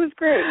 he was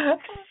great.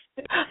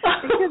 The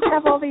kids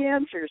have all the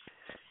answers.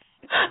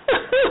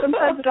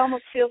 Sometimes it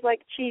almost feels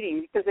like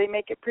cheating because they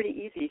make it pretty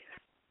easy.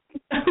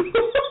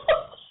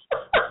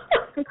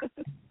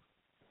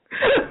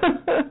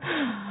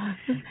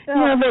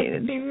 No,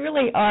 they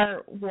really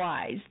are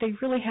wise. They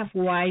really have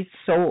wise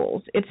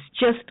souls. It's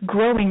just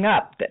growing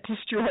up that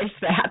destroys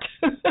that.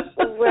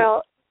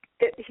 Well,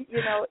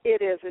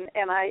 it is,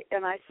 and I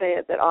say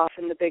it that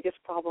often the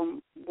biggest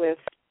problem with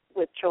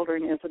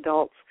children is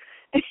adults.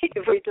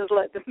 If we just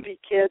let them be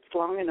kids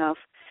long enough,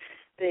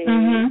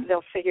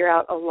 they'll figure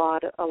out a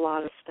lot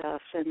of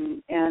stuff,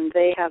 and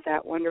they have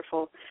that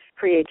wonderful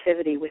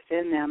creativity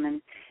within them,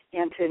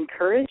 and to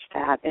encourage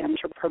that and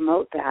to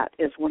promote that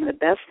is one of the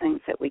best things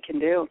that we can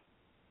do.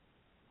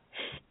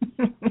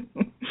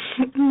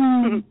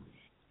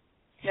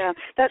 Yeah,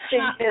 that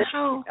same kid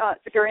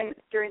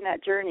during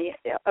that journey,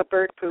 a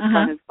bird pooped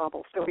on his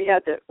bubble, so we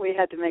had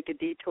to make a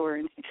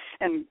detour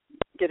and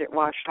get it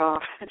washed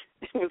off.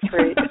 It was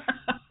great.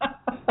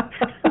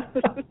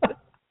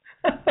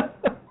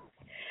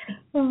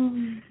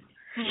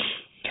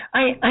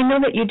 I know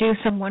that you do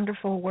some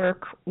wonderful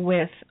work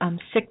with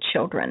sick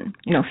children,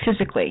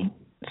 physically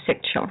sick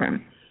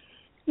children,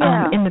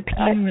 in the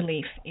pain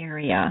relief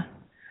area.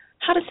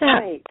 How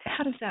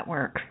does that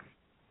work?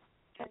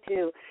 I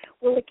do.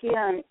 Well,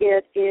 again,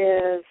 it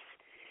is,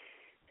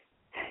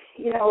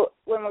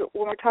 when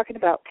we're talking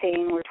about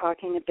pain, we're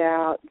talking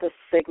about the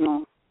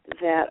signal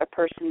that a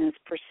person is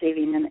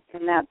perceiving,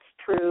 and that's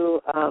true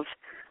of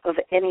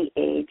any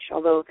age,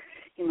 although,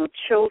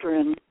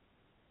 children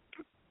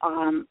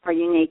are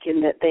unique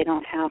in that they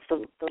don't have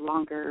the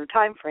longer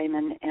time frame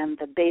and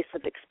the base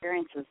of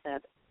experiences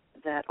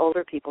that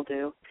older people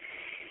do.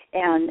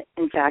 And,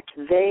 in fact,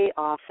 they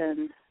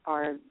often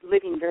are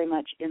living very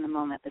much in the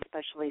moment,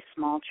 especially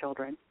small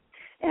children.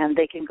 And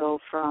they can go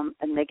from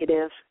a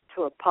negative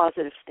to a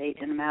positive state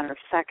in a matter of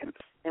seconds.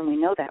 And we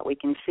know that. We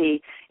can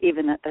see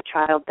even that the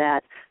child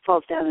that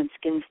falls down and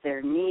skins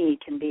their knee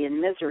can be in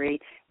misery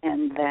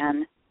and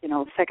then,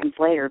 seconds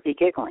later be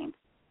giggling.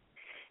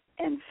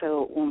 And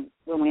so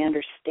when we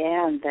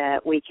understand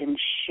that we can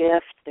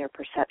shift their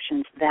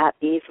perceptions that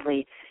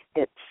easily,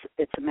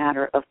 it's a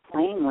matter of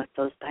playing with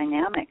those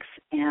dynamics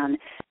and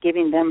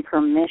giving them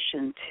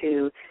permission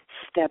to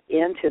step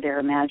into their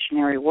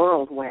imaginary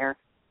world where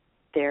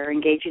they're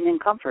engaging in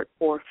comfort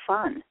or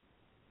fun.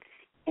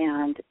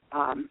 And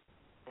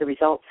the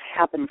results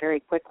happen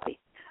very quickly.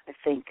 I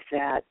think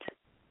that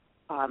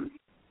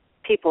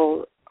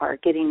people are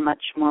getting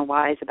much more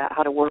wise about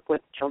how to work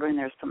with children.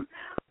 There's some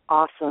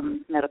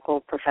awesome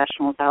medical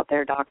professionals out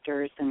there,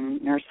 doctors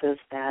and nurses,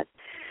 that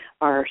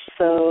are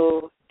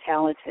so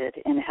talented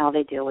in how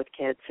they deal with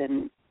kids,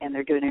 and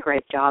they're doing a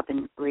great job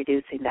in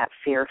reducing that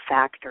fear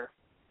factor.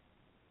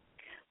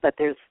 But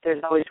there's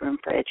always room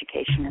for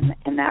education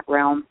in that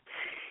realm,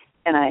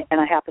 and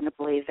I happen to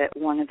believe that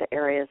one of the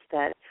areas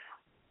that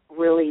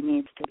really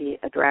needs to be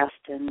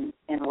addressed and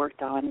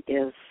worked on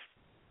is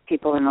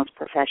people in those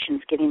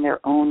professions getting their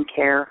own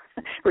care,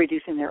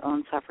 reducing their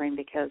own suffering,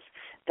 because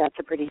that's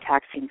a pretty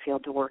taxing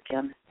field to work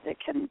in. It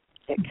can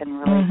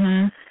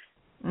really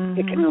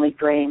it can really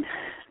drain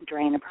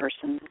a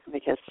person,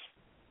 because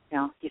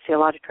you see a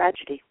lot of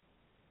tragedy.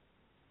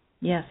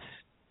 Yes,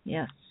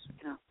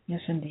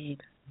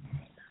 indeed.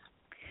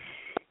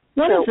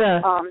 One of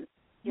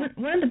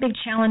the big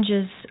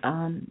challenges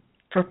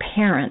for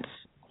parents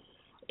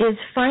is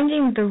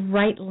finding the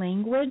right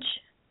language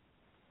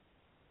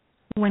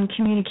when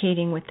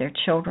communicating with their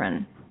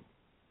children.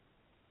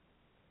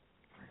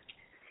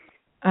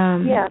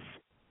 Yes.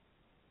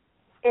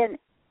 And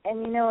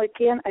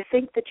again, I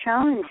think the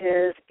challenge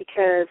is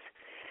because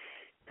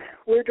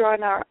we're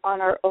drawing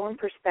on our own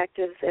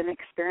perspectives and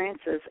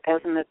experiences as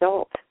an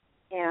adult,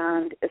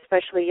 and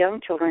especially young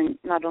children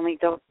not only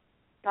do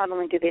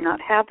they not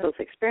have those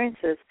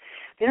experiences,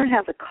 they don't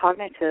have the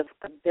cognitive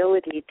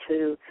ability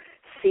to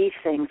see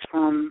things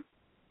from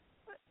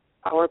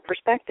our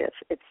perspective.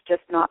 It's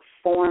just not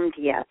formed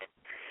yet.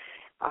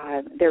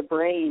 Their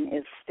brain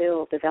is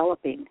still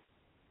developing.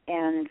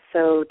 And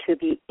so to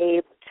be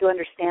able to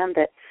understand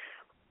that,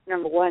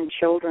 number one,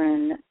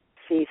 children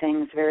see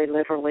things very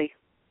literally,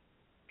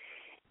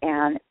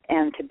 and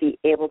to be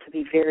able to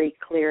be very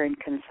clear and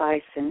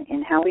concise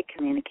in how we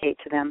communicate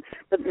to them,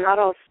 but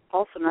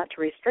also not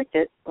to restrict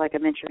it, like I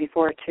mentioned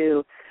before,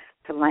 to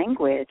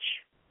language,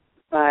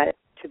 but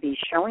to be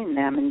showing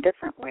them in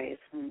different ways.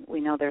 And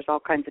we know there's all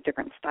kinds of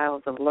different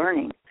styles of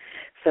learning.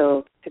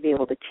 So to be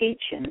able to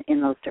teach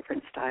in those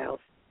different styles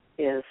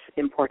is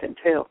important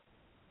too.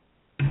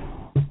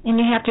 And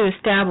you have to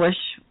establish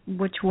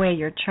which way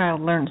your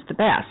child learns the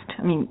best.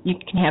 I mean, you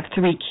can have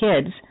 3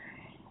 kids,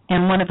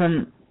 and one of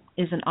them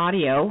is an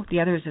audio, the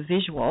other is a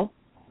visual,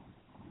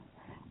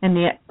 and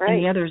the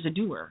other is a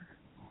doer.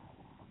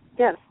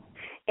 Yes,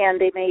 and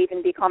they may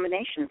even be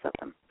combinations of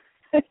them.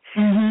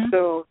 Mm-hmm.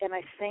 So, and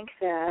I think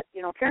that,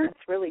 parents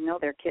really know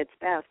their kids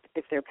best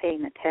if they're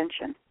paying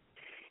attention.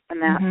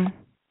 And that's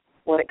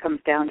what it comes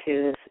down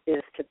to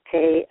is to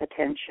pay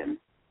attention.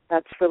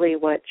 That's really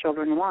what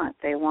children want.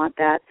 They want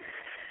that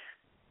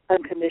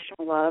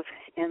unconditional love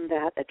and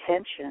that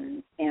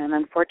attention. And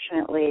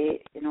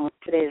unfortunately,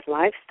 today's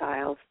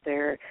lifestyles,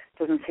 there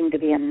doesn't seem to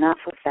be enough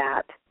of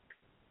that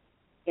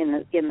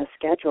in the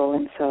schedule.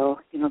 And so,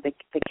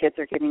 the kids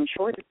are getting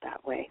shorted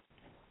that way.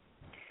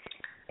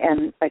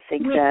 And I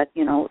think that,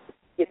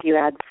 if you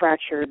add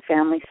fractured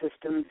family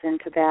systems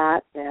into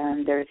that,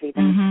 then there's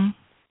even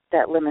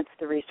that limits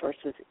the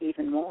resources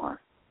even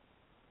more.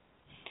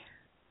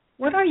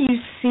 What are you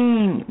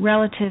seeing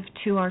relative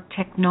to our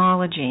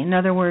technology? In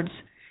other words,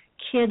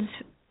 kids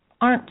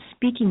aren't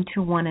speaking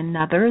to one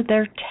another,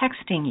 they're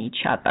texting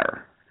each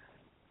other.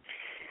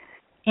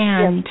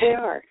 And, yes, they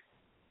are.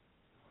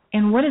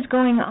 And what is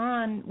going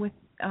on with,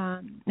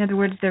 in other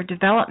words, their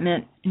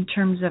development in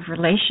terms of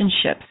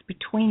relationships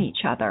between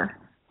each other?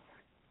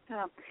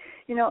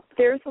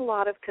 There's a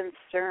lot of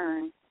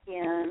concern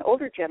in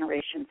older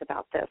generations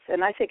about this,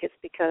 and I think it's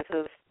because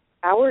of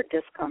our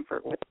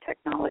discomfort with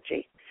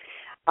technology.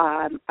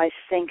 I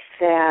think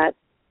that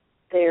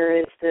there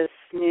is this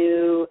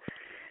new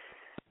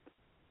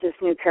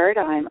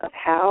paradigm of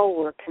how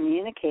we're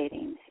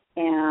communicating,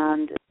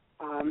 and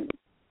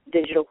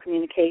digital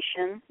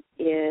communication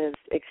is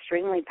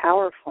extremely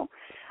powerful.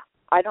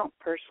 I don't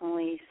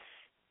personally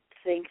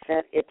think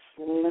that it's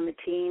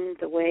limiting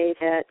the way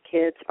that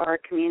kids are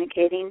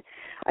communicating.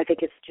 I think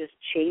it's just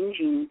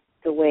changing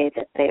the way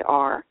that they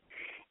are.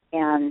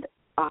 And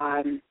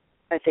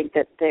I think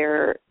that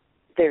they're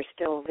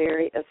still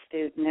very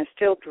astute, and they're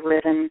still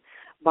driven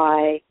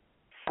by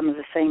some of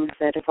the things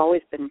that have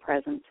always been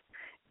present.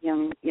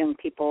 Young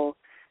people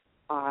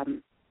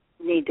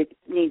need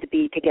to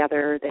be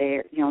together.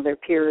 Their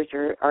peers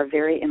are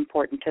very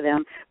important to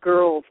them.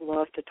 Girls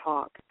love to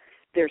talk.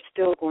 They're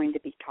still going to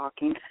be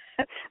talking.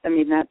 I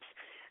mean,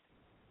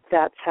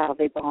 that's how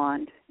they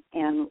bond.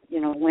 And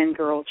when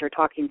girls are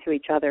talking to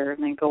each other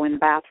and they go in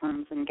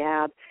bathrooms and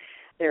gab,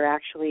 they're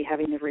actually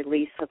having the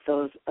release of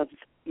those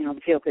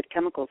feel-good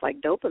chemicals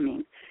like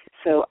dopamine.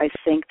 So I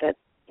think that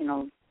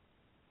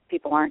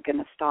people aren't going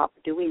to stop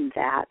doing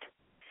that.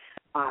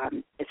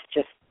 It's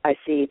just I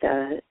see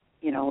the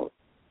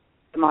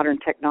modern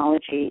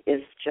technology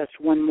is just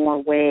one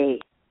more way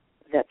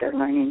that they're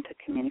learning to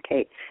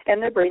communicate,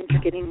 and their brains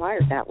are getting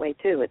wired that way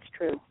too. It's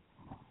true.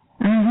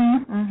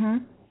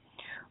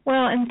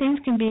 Well, and things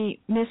can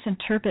be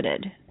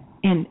misinterpreted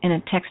in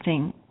a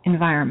texting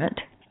environment.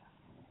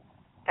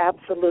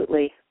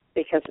 Absolutely,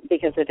 because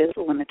it is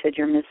limited.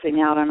 You're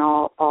missing out on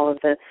all of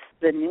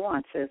the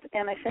nuances,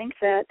 and I think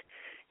that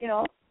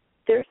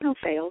there's no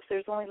fails.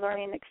 There's only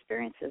learning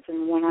experiences.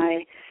 And when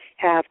I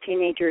have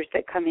teenagers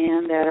that come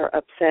in that are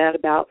upset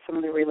about some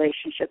of the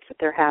relationships that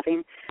they're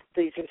having,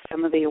 these are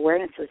some of the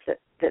awarenesses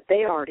that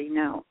they already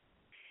know.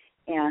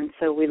 And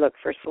so we look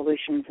for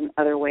solutions in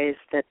other ways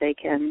that they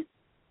can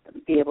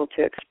be able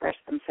to express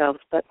themselves,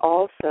 but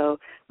also,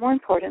 more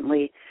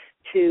importantly,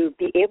 to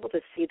be able to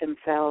see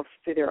themselves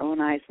through their own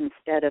eyes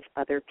instead of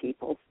other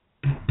people's.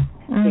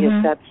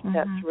 Because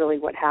that's really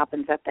what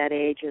happens at that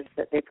age, is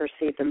that they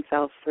perceive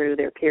themselves through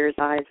their peers'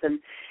 eyes, and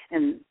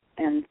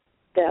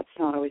that's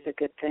not always a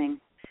good thing.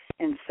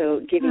 And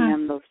so giving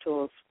them those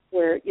tools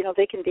where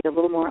they can be a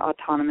little more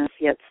autonomous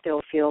yet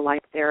still feel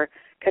like they're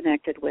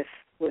connected with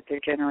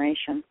their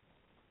generation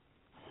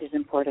is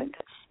important.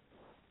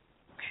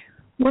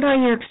 What are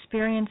your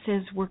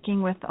experiences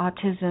working with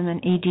autism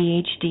and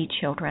ADHD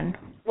children?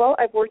 Well,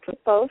 I've worked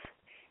with both,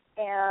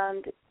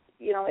 and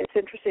it's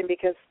interesting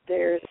because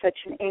there's such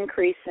an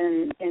increase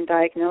in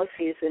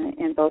diagnoses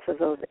in both of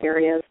those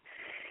areas.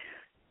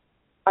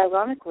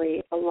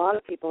 Ironically, a lot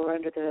of people are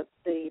under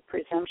the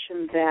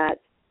presumption that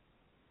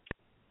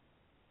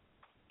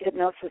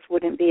hypnosis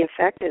wouldn't be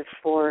effective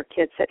for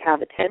kids that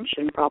have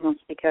attention problems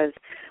because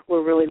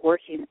we're really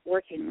working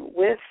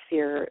with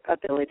your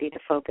ability to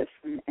focus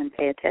and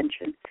pay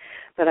attention.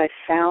 But I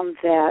found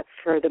that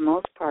for the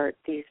most part,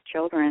 these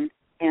children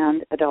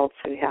and adults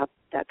who have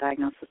that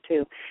diagnosis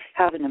too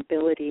have an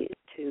ability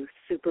to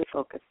super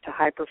focus, to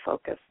hyper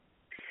focus.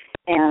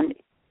 And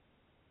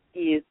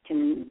you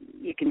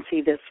can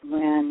see this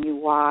when you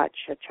watch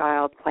a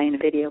child playing a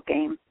video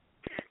game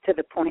to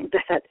the point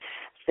that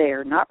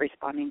they're not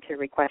responding to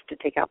requests to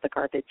take out the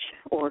garbage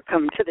or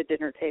come to the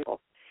dinner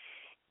table.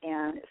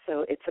 And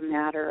so it's a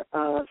matter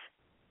of,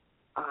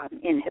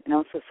 in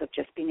hypnosis, of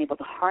just being able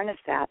to harness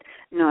that,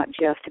 not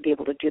just to be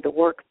able to do the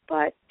work,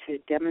 but to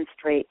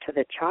demonstrate to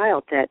the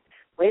child that,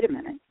 wait a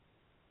minute,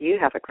 you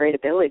have a great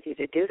ability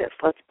to do this.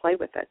 Let's play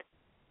with it.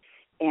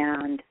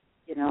 And,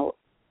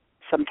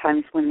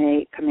 sometimes when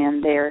they come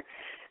in,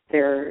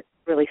 they're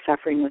really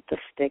suffering with the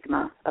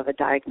stigma of a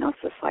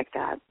diagnosis like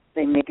that.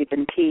 They maybe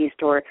been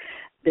teased or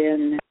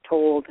been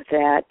told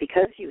that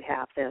because you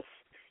have this,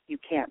 you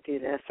can't do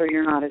this, or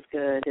you're not as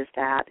good as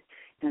that.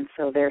 And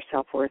so their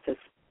self-worth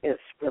is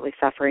really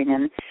suffering,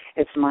 and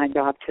it's my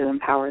job to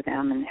empower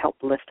them and help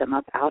lift them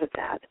up out of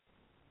that,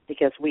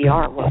 because we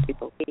are what we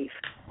believe.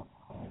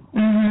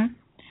 Mm-hmm.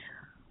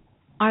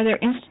 Are there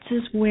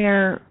instances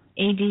where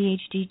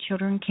ADHD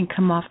children can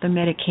come off their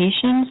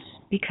medications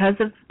because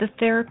of the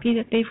therapy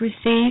that they've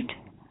received?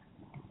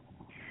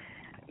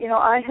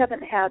 I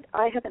haven't had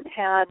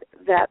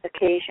that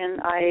occasion.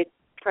 I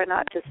try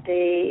to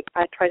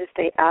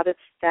stay out of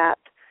that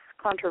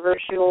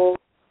controversial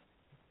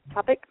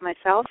topic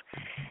myself,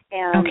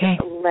 and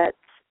let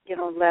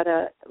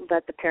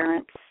the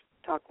parents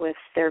talk with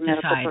their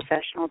medical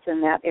professionals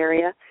in that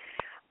area.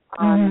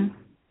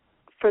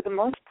 For the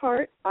most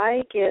part,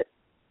 I get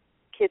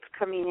kids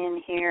coming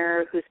in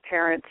here whose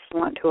parents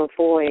want to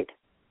avoid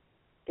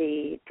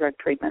the drug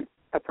treatment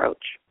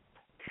approach.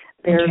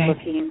 They're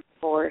looking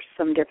for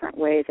some different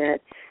way that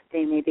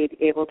they may be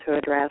able to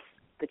address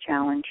the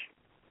challenge.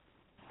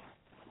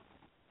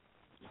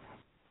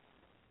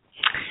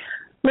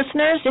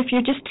 Listeners, if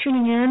you're just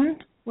tuning in,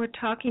 we're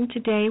talking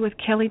today with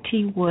Kelley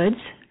T.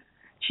 Woods.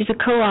 She's a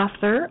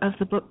co-author of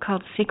the book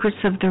called Secrets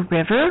of the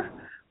River,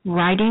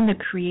 Riding the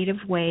Creative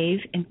Wave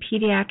in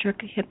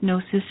Pediatric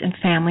Hypnosis and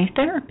Family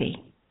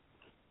Therapy.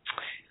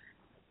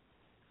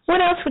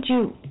 What else would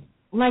you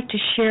like to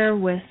share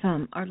with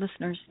our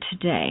listeners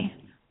today?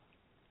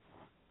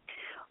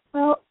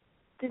 Well,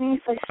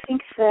 Denise, I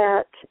think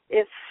that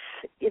if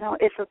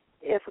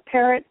a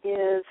parent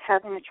is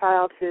having a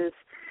child who's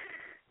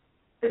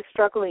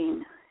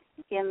struggling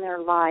in their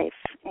life,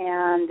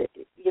 and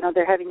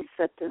they're having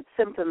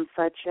symptoms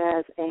such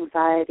as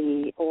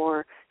anxiety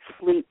or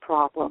sleep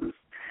problems,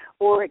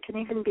 or it can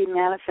even be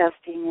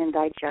manifesting in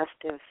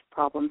digestive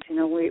problems.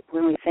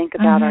 When we think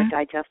about our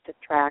digestive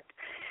tract,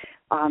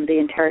 the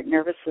enteric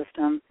nervous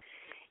system,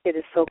 it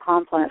is so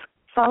complex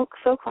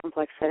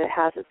that it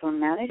has its own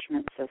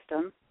management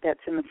system that's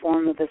in the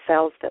form of the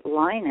cells that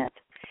line it,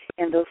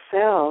 and those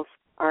cells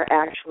are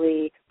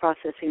actually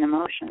processing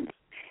emotions.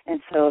 And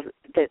so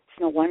it's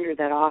no wonder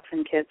that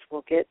often kids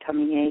will get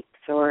tummy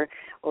aches or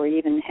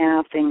even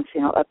have things,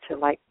 up to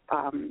like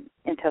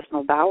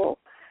intestinal bowel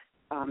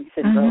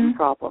syndrome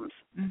problems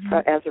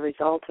as a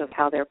result of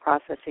how they're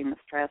processing the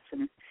stress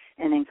and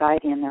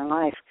anxiety in their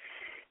life.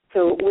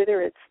 So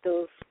whether it's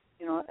those,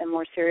 a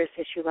more serious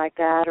issue like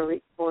that,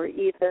 or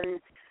even,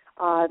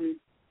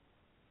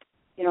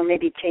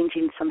 maybe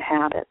changing some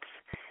habits.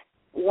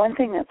 One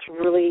thing that's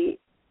really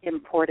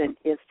important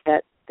is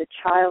that the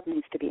child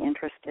needs to be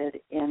interested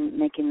in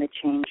making the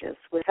changes.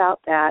 Without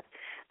that,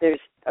 there's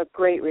a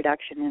great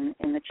reduction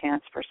in the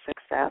chance for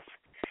success.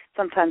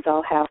 Sometimes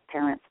I'll have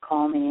parents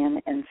call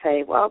me and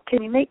say, well,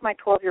 can you make my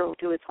 12-year-old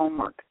do his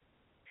homework?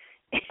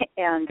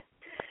 And,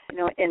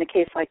 in a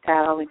case like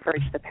that, I'll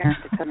encourage the parent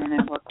to come in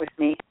and work with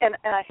me. And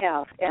I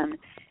have. And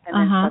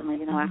then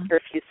suddenly, after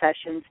a few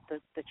sessions,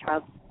 the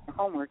child's doing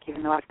homework,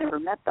 even though I've never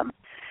met them.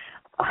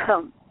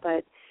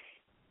 But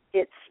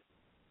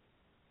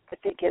I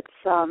think it's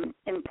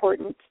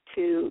important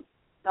to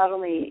not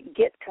only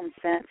get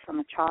consent from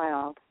a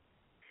child,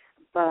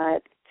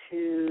 but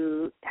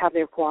to have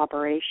their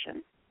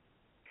cooperation.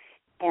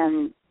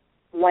 And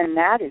when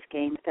that is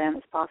gained, then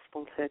it's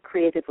possible to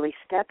creatively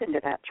step into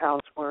that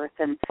child's world,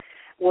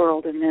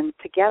 and then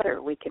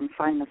together we can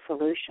find the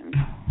solution.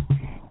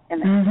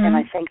 And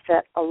I think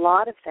that a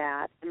lot of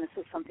that, and this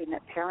is something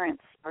that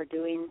parents are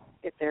doing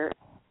if they're,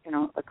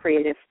 a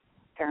creative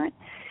parent,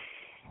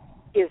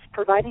 is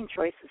providing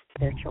choices to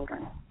their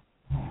children.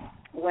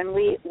 When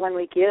we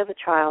give a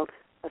child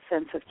a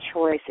sense of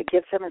choice, it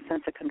gives them a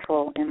sense of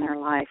control in their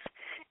life.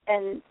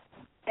 And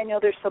I know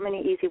there's so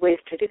many easy ways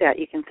to do that.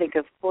 You can think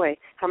of,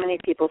 how many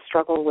people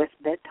struggle with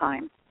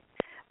bedtime?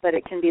 But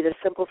it can be the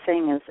simple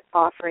thing as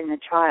offering the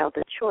child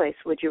a choice.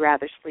 Would you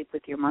rather sleep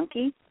with your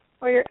monkey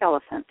or your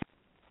elephant?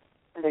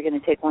 And they're going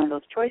to take one of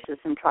those choices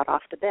and trot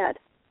off to bed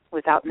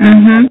without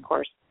knowing that, of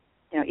course,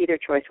 either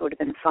choice would have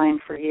been fine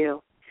for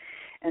you.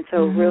 And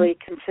so really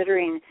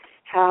considering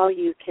how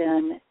you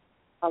can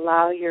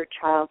allow your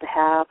child to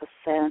have a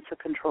sense of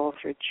control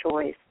through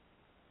choice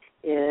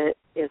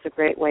is a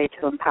great way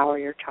to empower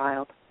your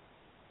child.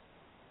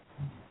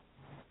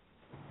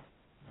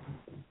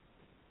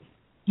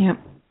 Yep.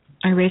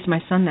 I raised my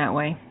son that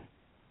way.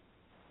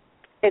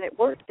 And it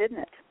worked, didn't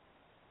it?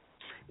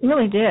 He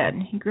really did.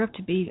 He grew up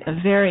to be a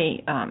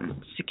very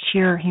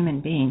secure human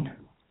being.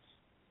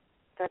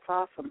 That's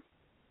awesome.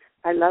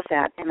 I love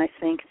that. And I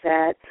think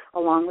that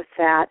along with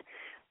that,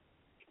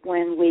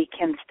 when we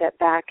can step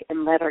back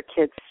and let our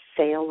kids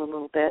fail a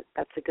little bit,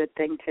 that's a good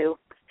thing too.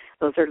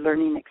 Those are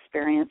learning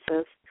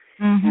experiences.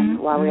 And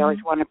while we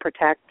always want to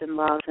protect and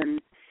love and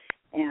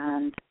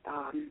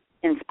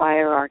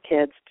inspire our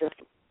kids, just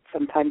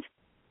sometimes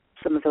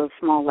some of those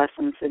small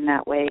lessons in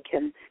that way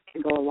can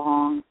go a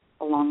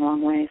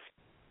long ways.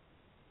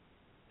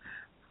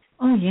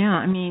 Oh, yeah.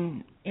 I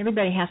mean,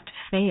 everybody has to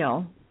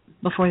fail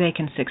before they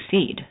can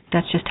succeed.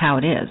 That's just how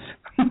it is.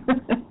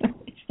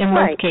 In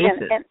most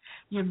cases. And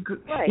your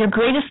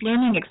greatest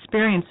learning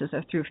experiences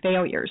are through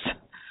failures.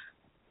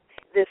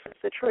 This is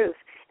the truth.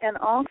 And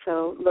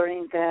also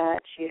learning that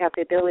you have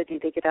the ability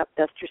to get up,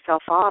 dust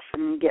yourself off,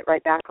 and get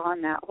right back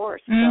on that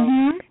horse. So,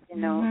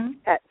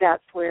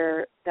 that's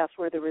where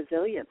the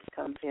resilience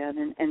comes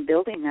in, and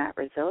building that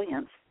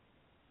resilience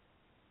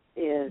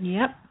is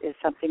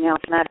something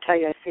else. And I tell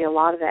you, I see a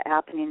lot of that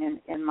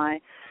happening in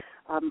my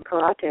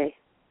karate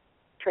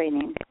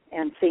training,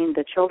 and seeing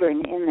the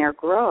children in there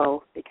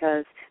grow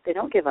because they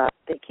don't give up.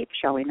 They keep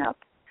showing up.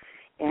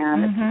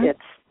 And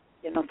it's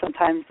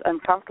sometimes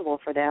uncomfortable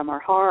for them or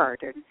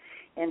hard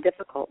and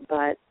difficult,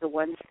 but the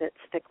ones that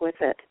stick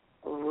with it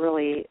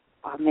really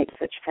make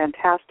such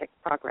fantastic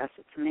progress.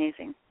 It's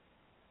amazing.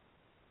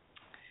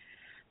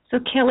 So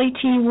Kelley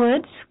T.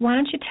 Woods, why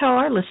don't you tell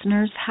our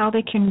listeners how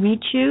they can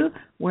reach you,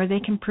 where they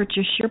can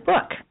purchase your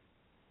book?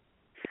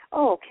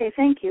 Oh, okay,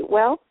 thank you.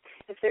 Well,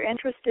 if they're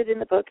interested in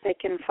the book, they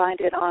can find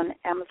it on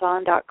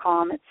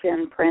Amazon.com. It's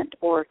in print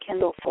or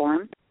Kindle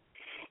form.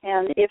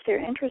 And if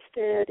they're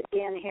interested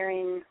in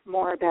hearing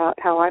more about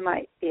how I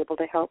might be able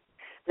to help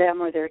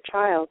them or their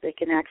child, they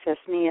can access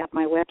me at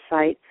my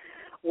website,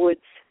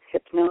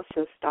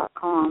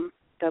 woodshypnosis.com,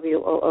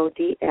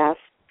 WOODS.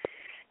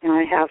 And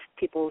I have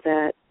people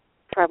that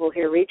travel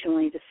here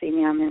regionally to see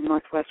me. I'm in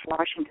Northwest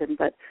Washington,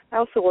 but I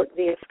also work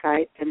via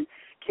Skype, and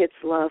kids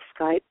love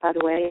Skype, by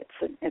the way.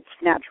 It's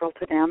natural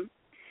to them.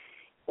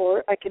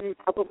 Or I can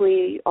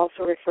probably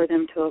also refer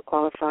them to a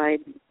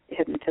qualified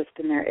hypnotist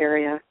in their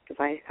area, because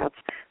I have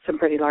some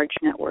pretty large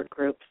network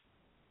groups.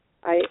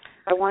 I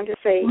wanted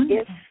to say,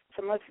 if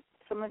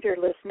some of your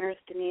listeners,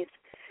 Denise,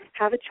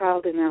 have a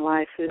child in their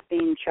life who's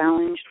being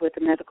challenged with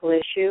a medical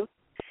issue,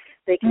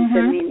 they can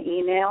send me an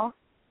email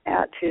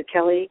to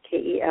Kelley,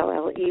 Kelley,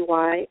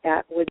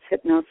 at Woods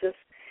Hypnosis,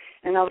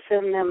 and I'll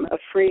send them a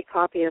free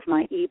copy of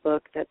my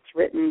ebook that's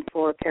written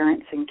for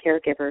parents and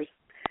caregivers,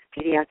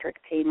 Pediatric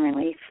Pain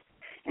Relief.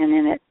 And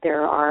in it,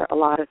 there are a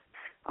lot of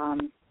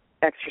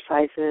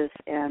exercises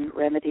and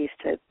remedies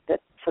so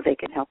they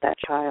can help that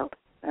child.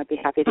 I'd be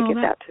happy to give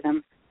that to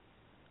them.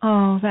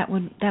 Oh, that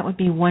would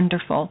be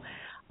wonderful.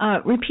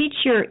 Repeat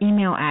your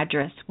email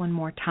address one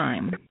more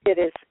time. It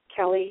is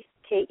Kelley,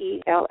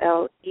 Kelley,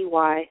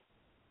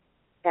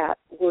 at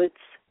Woods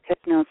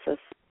Hypnosis. The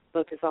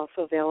book is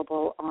also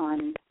available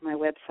on my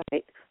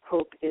website,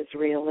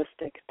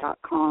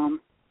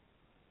 hopeisrealistic.com.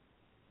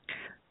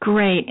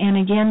 Great. And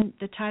again,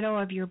 the title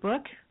of your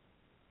book?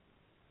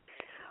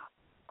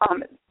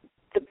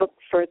 The book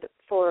for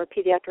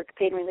Pediatric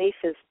Pain Relief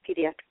is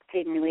Pediatric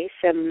Pain Relief,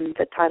 and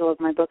the title of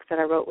my book that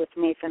I wrote with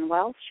Nath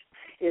Welch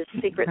is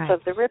Secrets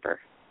of the River.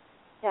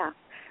 Yeah,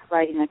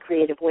 writing the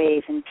creative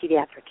ways in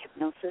pediatric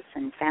hypnosis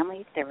and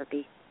family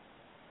therapy.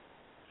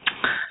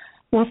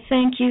 Well,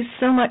 thank you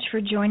so much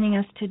for joining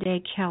us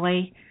today,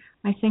 Kelley.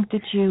 I think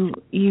that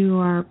you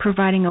are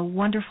providing a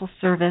wonderful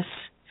service,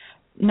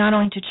 not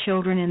only to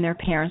children and their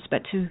parents,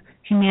 but to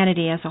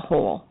humanity as a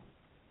whole.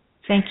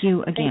 Thank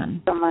you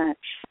again. Thank you so much.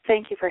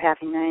 Thank you for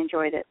having me. I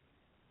enjoyed it.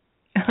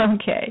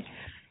 Okay.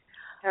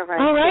 All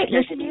right. All right,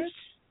 listeners.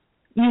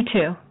 You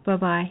too.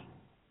 Bye-bye.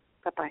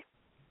 Bye-bye.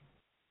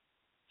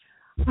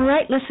 All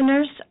right,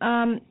 listeners,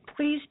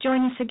 please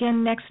join us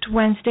again next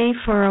Wednesday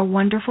for a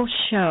wonderful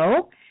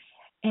show.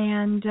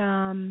 And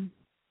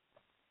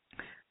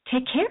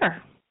take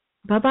care.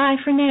 Bye-bye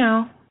for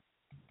now.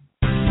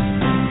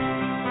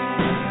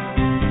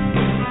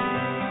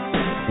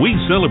 We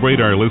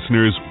celebrate our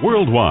listeners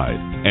worldwide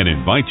and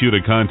invite you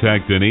to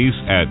contact Denise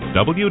at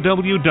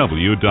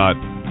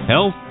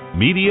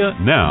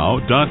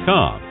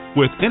www.healthmedianow.com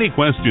with any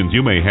questions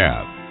you may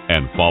have,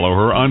 and follow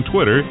her on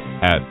Twitter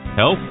at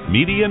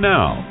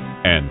HealthMediaNow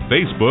and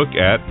Facebook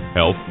at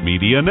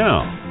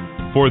HealthMediaNow.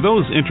 For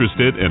those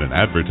interested in an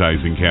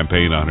advertising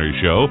campaign on her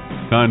show,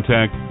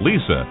 contact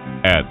Lisa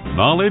at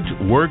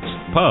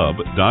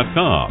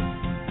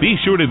KnowledgeWorksPub.com. Be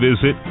sure to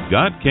visit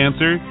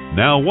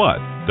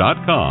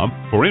GotCancerNowWhat.com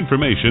for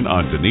information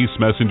on Denise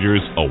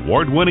Messenger's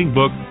award-winning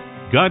book,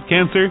 Got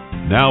Cancer,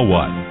 Now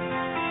What?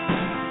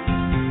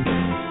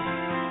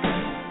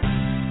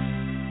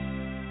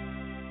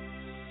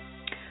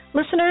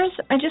 Listeners,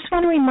 I just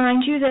want to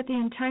remind you that the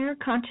entire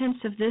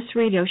contents of this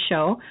radio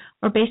show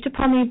are based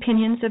upon the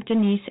opinions of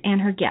Denise and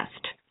her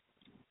guest.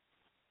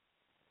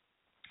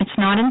 It's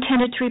not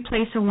intended to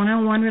replace a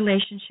one-on-one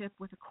relationship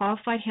with a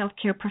qualified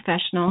healthcare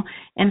professional,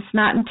 and it's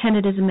not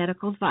intended as a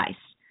medical advice.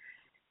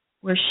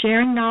 We're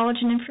sharing knowledge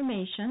and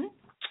information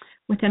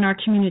within our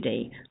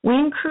community. We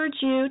encourage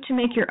you to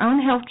make your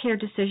own healthcare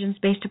decisions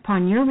based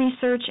upon your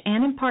research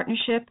and in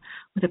partnership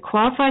with a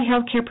qualified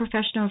healthcare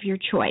professional of your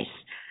choice.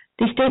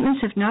 These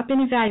statements have not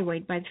been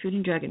evaluated by the Food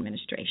and Drug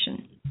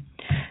Administration.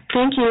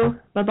 Thank you.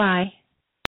 Bye-bye.